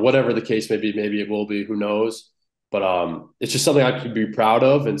bestseller, whatever the case may be. Maybe it will be, who knows? But it's just something I can be proud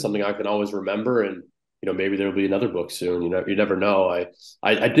of and something I can always remember. And, maybe there'll be another book soon. You never know.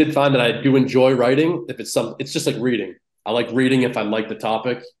 I did find that I do enjoy writing. It's just like reading. I like reading if I like the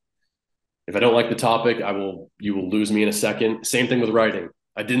topic. If I don't like the topic, you will lose me in a second. Same thing with writing.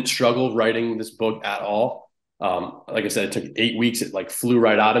 I didn't struggle writing this book at all. Like I said, it took 8 weeks. It like flew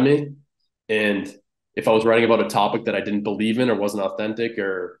right out of me. And if I was writing about a topic that I didn't believe in or wasn't authentic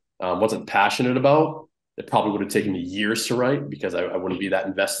or wasn't passionate about, it probably would have taken me years to write because I wouldn't be that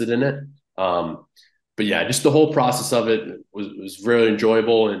invested in it. But yeah, just the whole process of it was really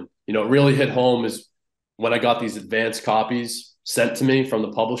enjoyable. And, it really hit home is when I got these advanced copies sent to me from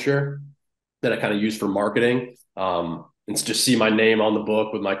the publisher that I kind of use for marketing. And to just see my name on the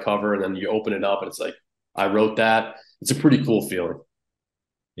book with my cover, and then you open it up and it's like, I wrote that. It's a pretty cool feeling.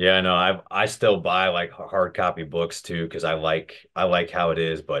 Yeah, no, I still buy like hard copy books too because I like how it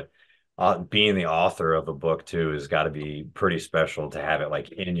is, but being the author of a book too has got to be pretty special to have it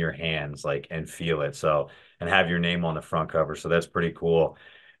like in your hands, like and feel it. So and have your name on the front cover. So that's pretty cool.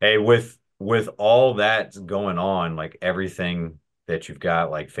 Hey, with all that going on, like everything that you've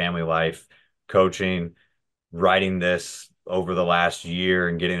got, like family life, coaching, writing this over the last year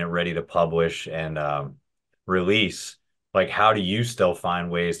and getting it ready to publish and release, like how do you still find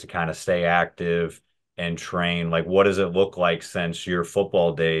ways to kind of stay active and train? Like what does it look like since your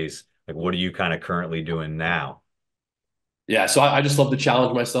football days? Like what are you kind of currently doing now? Yeah, so I just love to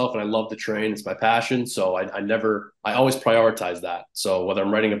challenge myself and I love to train. It's my passion. So I always prioritize that. So whether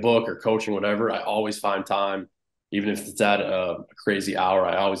I'm writing a book or coaching, whatever, I always find time, even if it's at a crazy hour,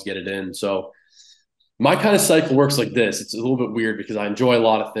 I always get it in. So my kind of cycle works like this. It's a little bit weird because I enjoy a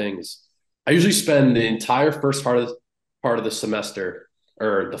lot of things. I usually spend the entire first part of the semester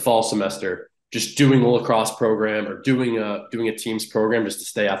or the fall semester just doing a lacrosse program or doing a team's program just to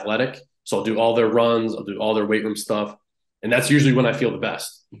stay athletic. So I'll do all their runs, I'll do all their weight room stuff, and that's usually when I feel the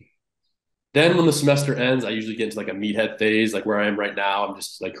best. Then when the semester ends, I usually get into like a meathead phase, like where I am right now. I'm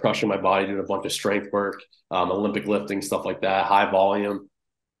just like crushing my body, doing a bunch of strength work, Olympic lifting, stuff like that, high volume.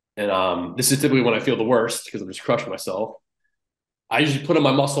 And this is typically when I feel the worst because I'm just crushing myself. I usually put in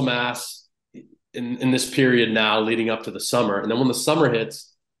my muscle mass in this period now leading up to the summer. And then when the summer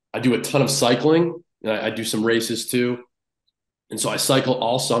hits, I do a ton of cycling and I do some races too. And so I cycle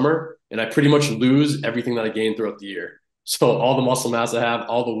all summer and I pretty much lose everything that I gained throughout the year. So all the muscle mass I have,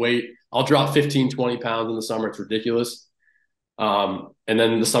 all the weight, I'll drop 15, 20 pounds in the summer. It's ridiculous. And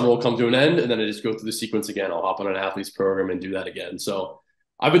then the summer will come to an end and then I just go through the sequence again. I'll hop on an athlete's program and do that again. So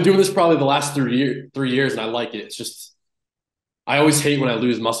I've been doing this probably the last 3 years and I like it. It's just, I always hate when I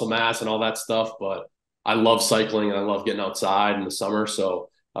lose muscle mass and all that stuff, but I love cycling and I love getting outside in the summer. So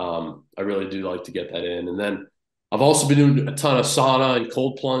I really do like to get that in. And then I've also been doing a ton of sauna and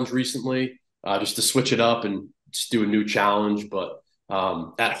cold plunge recently, just to switch it up and just do a new challenge. But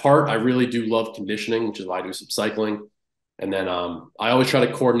at heart, I really do love conditioning, which is why I do some cycling. And then I always try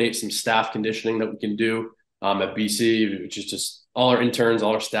to coordinate some staff conditioning that we can do at BC, which is just all our interns,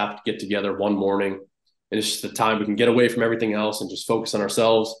 all our staff get together one morning. And it's just the time we can get away from everything else and just focus on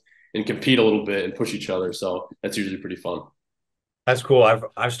ourselves and compete a little bit and push each other. So that's usually pretty fun. That's cool.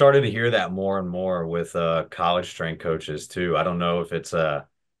 I've started to hear that more and more with college strength coaches too. I don't know if it's a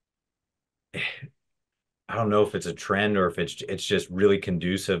trend or if it's just really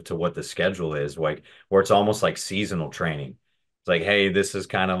conducive to what the schedule is, like where it's almost like seasonal training. It's like, hey, this is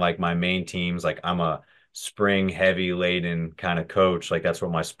kind of like my main teams. Like I'm a spring heavy laden kind of coach. Like that's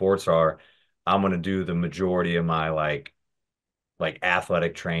what my sports are. I'm gonna do the majority of my like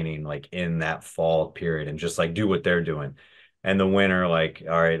athletic training like in that fall period and just like do what they're doing. And the winter, like,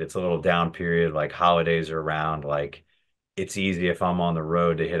 all right, it's a little down period, like holidays are around, like it's easy if I'm on the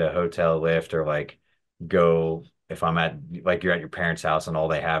road to hit a hotel lift or like go if I'm at like you're at your parents' house and all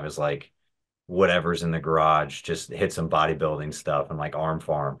they have is like whatever's in the garage, just hit some bodybuilding stuff and like arm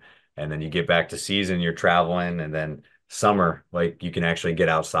farm. And then you get back to season, you're traveling, and then summer, like you can actually get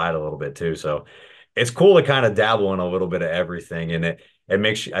outside a little bit too. So it's cool to kind of dabble in a little bit of everything. And it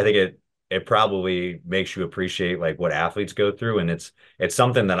makes you, I think it probably makes you appreciate like what athletes go through. And it's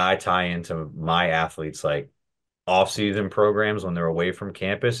something that I tie into my athletes like off-season programs when they're away from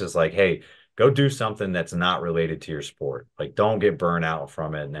campus is like, hey, go do something that's not related to your sport. Like don't get burnt out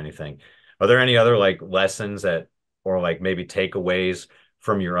from it and anything. Are there any other like lessons that or like maybe takeaways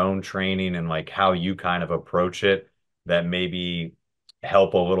from your own training and like how you kind of approach it that maybe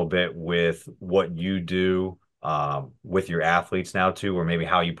help a little bit with what you do with your athletes now too, or maybe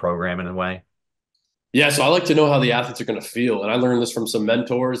how you program in a way? Yeah, so I like to know how the athletes are going to feel. And I learned this from some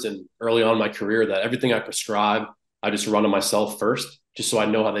mentors and early on in my career that everything I prescribe, I just run on myself first, just so I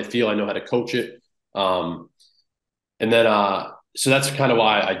know how they feel. I know how to coach it. And then, so that's kind of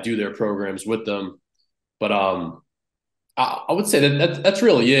why I do their programs with them. But I would say that's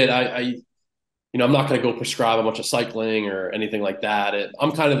really it. I'm not going to go prescribe a bunch of cycling or anything like that.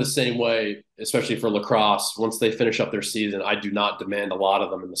 I'm kind of the same way, especially for lacrosse. Once they finish up their season, I do not demand a lot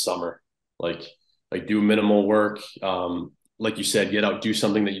of them in the summer. Like, like do minimal work. Like you said, get out, do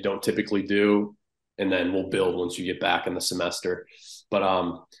something that you don't typically do. and then we'll build once you get back in the semester. But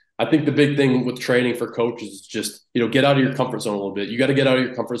I think the big thing with training for coaches is just, get out of your comfort zone a little bit. You got to get out of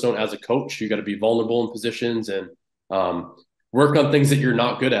your comfort zone as a coach. You got to be vulnerable in positions and work on things that you're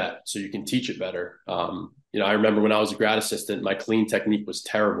not good at so you can teach it better. I remember when I was a grad assistant, my clean technique was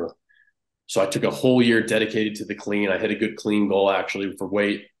terrible. So I took a whole year dedicated to the clean. I hit a good clean goal actually for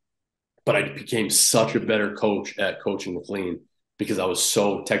weight, but I became such a better coach at coaching the clean because I was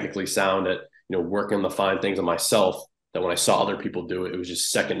so technically sound at, working the fine things on myself that when I saw other people do it, it was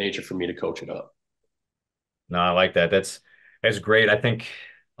just second nature for me to coach it up. No, I like that. That's great. I think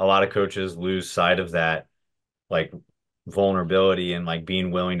a lot of coaches lose sight of that, like vulnerability and like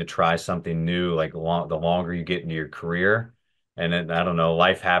being willing to try something new, like the longer you get into your career. And then I don't know,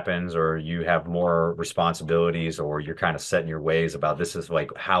 life happens or you have more responsibilities or you're kind of set in your ways about this is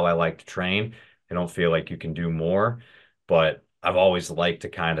like how I like to train. I don't feel like you can do more, but I've always liked to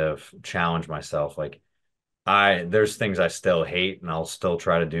kind of challenge myself. Like there's things I still hate and I'll still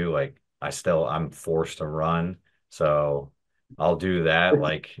try to do. Like I'm forced to run. So I'll do that.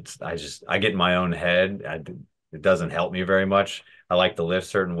 Like I get in my own head. It doesn't help me very much. I like to lift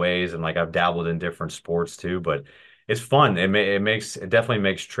certain ways and like I've dabbled in different sports too, but it's fun. It definitely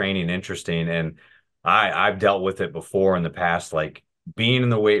makes training interesting. And I've dealt with it before in the past, like being in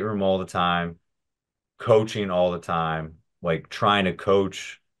the weight room all the time, coaching all the time, like trying to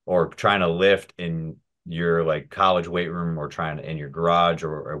coach or trying to lift in your like college weight room or trying to in your garage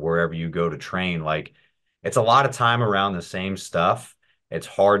or wherever you go to train. Like it's a lot of time around the same stuff. It's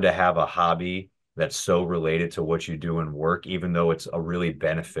hard to have a hobby that's so related to what you do in work, even though it's a really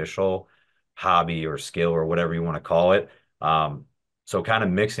beneficial hobby or skill or whatever you want to call it. So kind of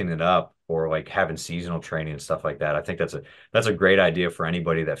mixing it up or like having seasonal training and stuff like that. I think that's a great idea for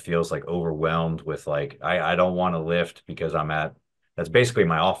anybody that feels like overwhelmed with like I don't want to lift because that's basically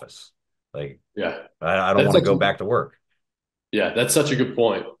my office. Like Yeah. I don't That's want to such go back to work. Yeah, that's such a good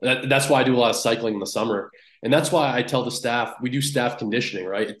point. That's why I do a lot of cycling in the summer. And that's why I tell the staff, we do staff conditioning,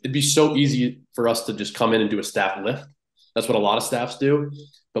 right? It'd be so easy for us to just come in and do a staff lift. That's what a lot of staffs do.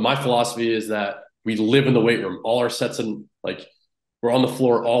 But my philosophy is that we live in the weight room. All our sets and like we're on the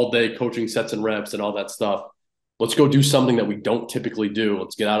floor all day coaching sets and reps and all that stuff. Let's go do something that we don't typically do.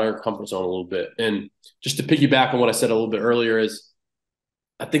 Let's get out of our comfort zone a little bit. And just to piggyback on what I said a little bit earlier is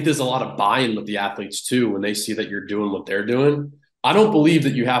I think there's a lot of buy-in with the athletes too when they see that you're doing what they're doing. I don't believe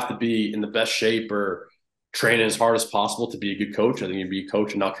that you have to be in the best shape or train as hard as possible to be a good coach. I think you'd be a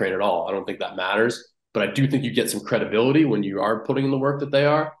coach and not train at all. I don't think that matters. But I do think you get some credibility when you are putting in the work that they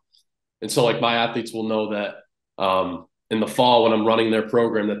are. And so, like, my athletes will know that in the fall when I'm running their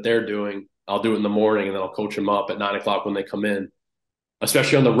program that they're doing, I'll do it in the morning and then I'll coach them up at 9 o'clock when they come in.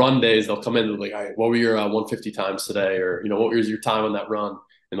 Especially on the run days, they'll come in and be like, all right, what were your 150 times today? Or, what was your time on that run?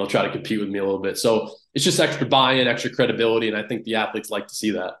 And they'll try to compete with me a little bit. So it's just extra buy-in, extra credibility. And I think the athletes like to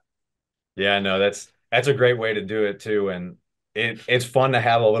see that. Yeah, no, that's a great way to do it too. And it's fun to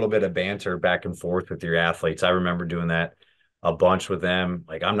have a little bit of banter back and forth with your athletes. I remember doing that a bunch with them.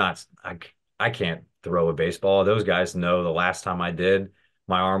 Like I can't throw a baseball. Those guys know the last time I did,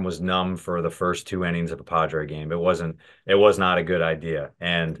 my arm was numb for the first two innings of a Padre game. It was not a good idea.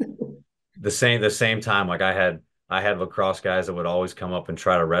 And the same time, like I had lacrosse guys that would always come up and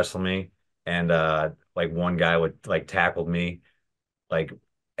try to wrestle me. And like one guy would like tackled me like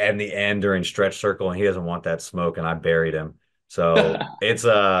in the end during stretch circle and he doesn't want that smoke and I buried him. So it's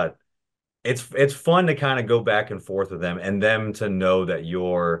fun to kind of go back and forth with them and them to know that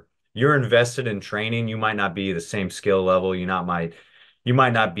you're invested in training. You might not be the same skill level. You might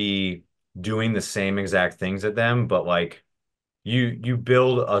not be doing the same exact things at them, but like you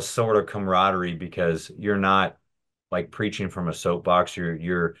build a sort of camaraderie because you're not like preaching from a soapbox.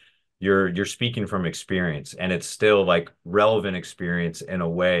 You're speaking from experience, and it's still like relevant experience in a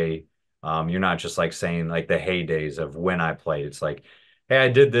way. You're not just like saying like the heydays of when I played. It's like, hey, I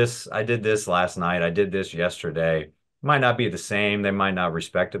did this last night, I did this yesterday. Might not be the same. They might not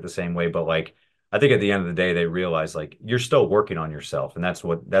respect it the same way, but like I think at the end of the day, they realize like you're still working on yourself, and that's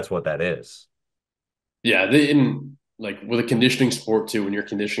what that is. Yeah. In like with a conditioning sport too, when you're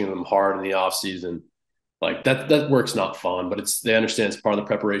conditioning them hard in the off season, like that work's not fun, but they understand it's part of the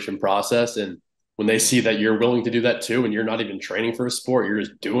preparation process. And when they see that you're willing to do that too, and you're not even training for a sport, you're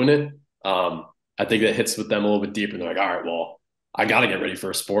just doing it. I think that hits with them a little bit deeper. And they're like, all right, well, I got to get ready for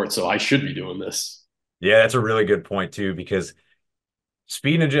a sport, so I should be doing this. Yeah, that's a really good point too, because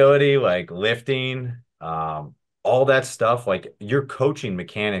speed and agility, like lifting, all that stuff, like you're coaching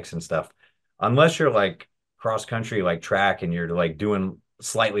mechanics and stuff. Unless you're like cross country, like track, and you're like doing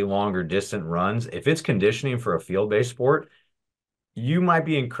slightly longer distant runs, if it's conditioning for a field-based sport, you might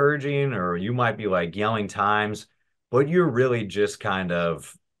be encouraging or you might be like yelling times, but you're really just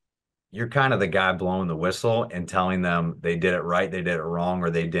you're kind of the guy blowing the whistle and telling them they did it right, they did it wrong, or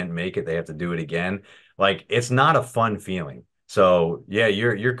they didn't make it, they have to do it again. Like it's not a fun feeling. So yeah,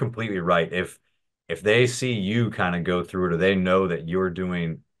 you're completely right. If they see you kind of go through it or they know that you're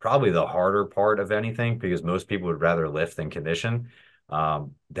doing probably the harder part of anything because most people would rather lift than condition.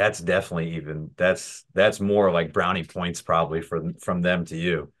 That's definitely that's more like brownie points probably from them to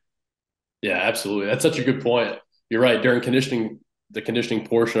you. Yeah, absolutely. That's such a good point. You're right. During conditioning, the conditioning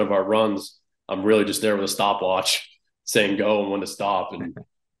portion of our runs, I'm really just there with a stopwatch saying go and when to stop. And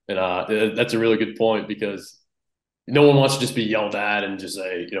that's a really good point because no one wants to just be yelled at and just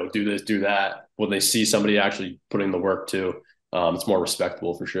say, do this, do that. When they see somebody actually putting the work too, it's more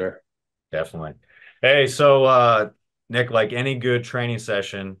respectable for sure. Definitely. Hey, so Nick, like any good training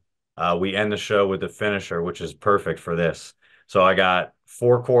session, we end the show with the finisher, which is perfect for this. So I got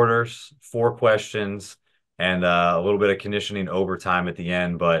 4 quarters, 4 questions, and a little bit of conditioning overtime at the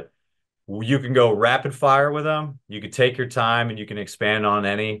end. But you can go rapid fire with them. You can take your time and you can expand on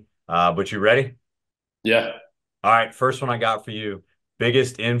any. But you ready? Yeah. All right, first one I got for you.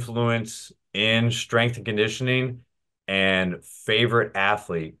 Biggest influence in strength and conditioning and favorite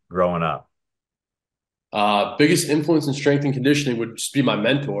athlete growing up. Biggest influence in strength and conditioning would just be my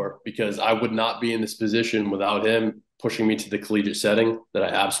mentor because I would not be in this position without him pushing me to the collegiate setting that I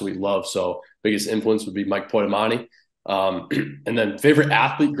absolutely love. So biggest influence would be Mike Poitamani. And then favorite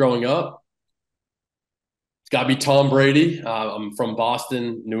athlete growing up, it's got to be Tom Brady. I'm from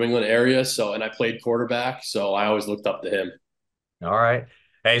Boston, New England area, and I played quarterback, so I always looked up to him. All right.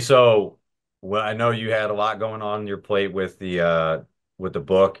 Hey, so well, I know you had a lot going on your plate with the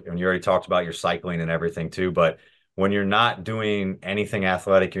book, and you already talked about your cycling and everything too. But when you're not doing anything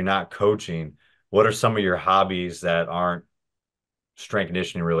athletic, you're not coaching, what are some of your hobbies that aren't strength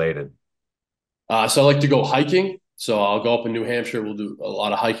conditioning related? So I like to go hiking. So I'll go up in New Hampshire. We'll do a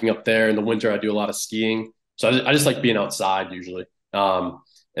lot of hiking up there. In the winter, I do a lot of skiing. So I just like being outside usually. And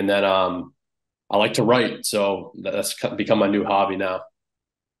then I like to write. So that's become my new hobby now.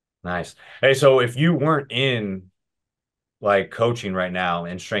 Nice. Hey, so if you weren't in like coaching right now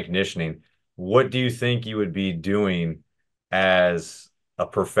in strength conditioning, what do you think you would be doing as a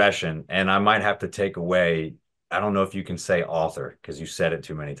profession? And I might have to take away, I don't know if you can say author because you said it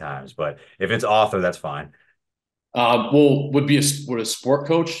too many times, but if it's author, that's fine. Well, would a sport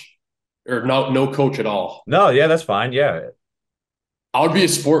coach or no coach at all? No, yeah, that's fine. Yeah. I would be a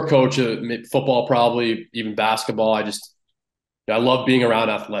sport coach, football probably, even basketball. I love being around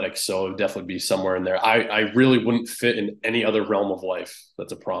athletics, so it would definitely be somewhere in there. I really wouldn't fit in any other realm of life.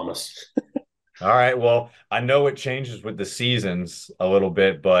 That's a promise. All right. Well, I know it changes with the seasons a little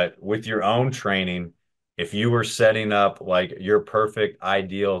bit, but with your own training, if you were setting up like your perfect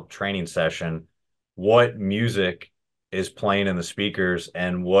ideal training session, what music is playing in the speakers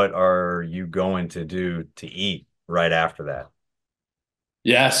and what are you going to do to eat right after that?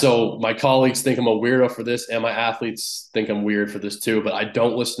 Yeah, so my colleagues think I'm a weirdo for this, and my athletes think I'm weird for this too. But I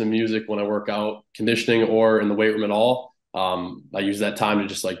don't listen to music when I work out, conditioning, or in the weight room at all. I use that time to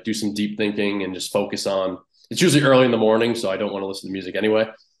just like do some deep thinking and just focus on. It's usually early in the morning, so I don't want to listen to music anyway.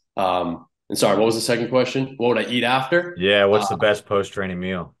 And sorry, what was the second question? What would I eat after? Yeah, Uh, what's the best post-training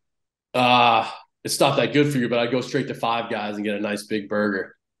meal? uh, it's not that good for you, but I'd go straight to Five Guys and get a nice big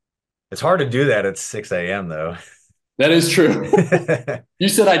burger. It's hard to do that at 6 a.m. though. That is true. You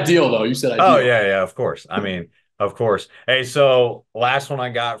said ideal though. You said Oh ideal. yeah, yeah, of course. I mean, of course. Hey, so last one I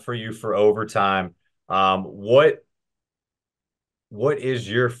got for you for overtime. What is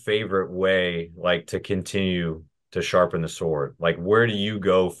your favorite way like to continue to sharpen the sword? Like where do you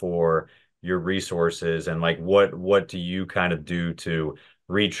go for your resources and like what do you kind of do to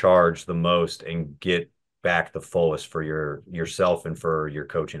recharge the most and get back the fullest for yourself and for your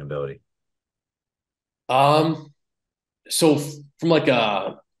coaching ability? Um, so from like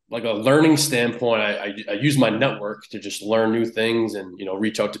a learning standpoint, I use my network to just learn new things and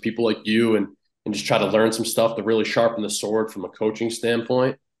reach out to people like you and just try to learn some stuff to really sharpen the sword from a coaching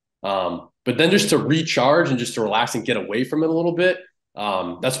standpoint. But then just to recharge and just to relax and get away from it a little bit.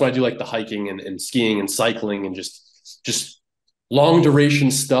 That's why I do like the hiking and skiing and cycling and just long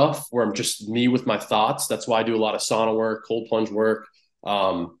duration stuff where I'm just me with my thoughts. That's why I do a lot of sauna work, cold plunge work.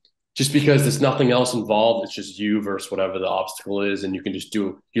 Just because there's nothing else involved. It's just you versus whatever the obstacle is. And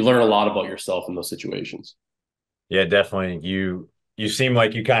you learn a lot about yourself in those situations. Yeah, definitely. You seem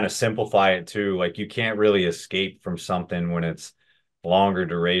like you kind of simplify it too. Like you can't really escape from something when it's longer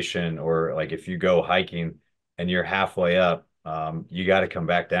duration or like if you go hiking and you're halfway up, you got to come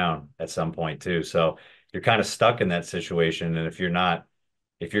back down at some point too. So you're kind of stuck in that situation. And if you're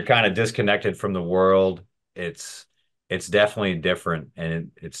kind of disconnected from the world, it's definitely different,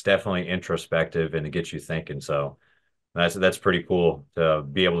 and it's definitely introspective, and it gets you thinking. So that's pretty cool to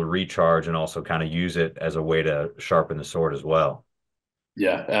be able to recharge and also kind of use it as a way to sharpen the sword as well.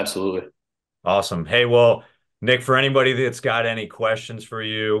 Yeah, absolutely. Awesome. Hey, well, Nick, for anybody that's got any questions for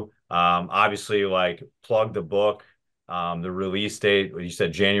you, obviously, like, plug the book, the release date. You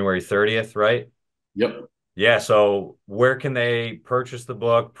said January 30th, right? Yep. Yeah. So where can they purchase the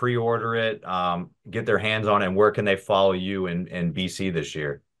book, pre-order it, get their hands on it, and where can they follow you in BC this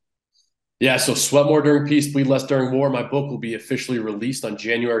year? Yeah, so Sweat More During Peace, Bleed Less During War. My book will be officially released on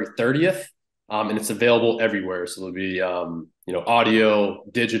January 30th, and it's available everywhere. So it'll be, audio,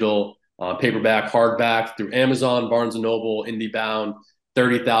 digital, paperback, hardback through Amazon, Barnes & Noble, IndieBound,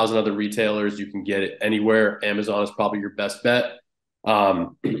 30,000 other retailers. You can get it anywhere. Amazon is probably your best bet. I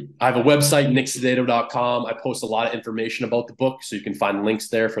have a website, niccidado.com. I post a lot of information about the book, so you can find links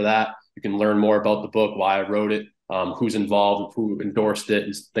there for that. You can learn more about the book, why I wrote it, who's involved, who endorsed it,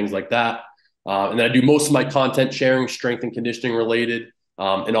 and things like that. And then I do most of my content sharing, strength and conditioning related,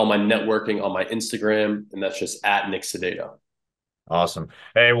 and all my networking on my Instagram, and that's just at Nick Cidado. Awesome.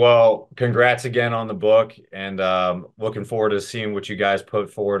 Hey, well, congrats again on the book, and looking forward to seeing what you guys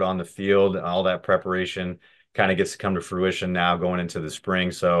put forward on the field. All that preparation kind of gets to come to fruition now going into the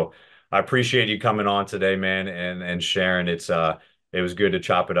spring. So I appreciate you coming on today, man, and sharing. It was good to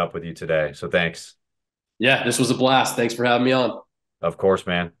chop it up with you today. So thanks. Yeah, this was a blast. Thanks for having me on. Of course,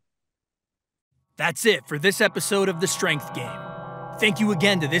 man. That's it for this episode of The Strength Game. Thank you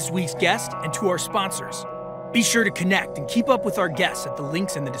again to this week's guest and to our sponsors. Be sure to connect and keep up with our guests at the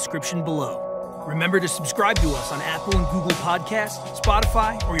links in the description below. Remember to subscribe to us on Apple and Google Podcasts,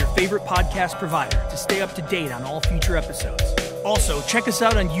 Spotify, or your favorite podcast provider to stay up to date on all future episodes. Also, check us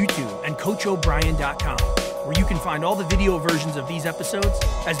out on YouTube and CoachO'Brien.com, where you can find all the video versions of these episodes,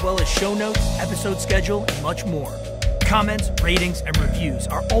 as well as show notes, episode schedule, and much more. Comments, ratings, and reviews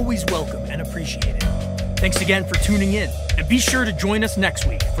are always welcome and appreciated. Thanks again for tuning in, and be sure to join us next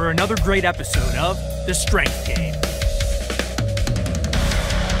week for another great episode of The Strength Game.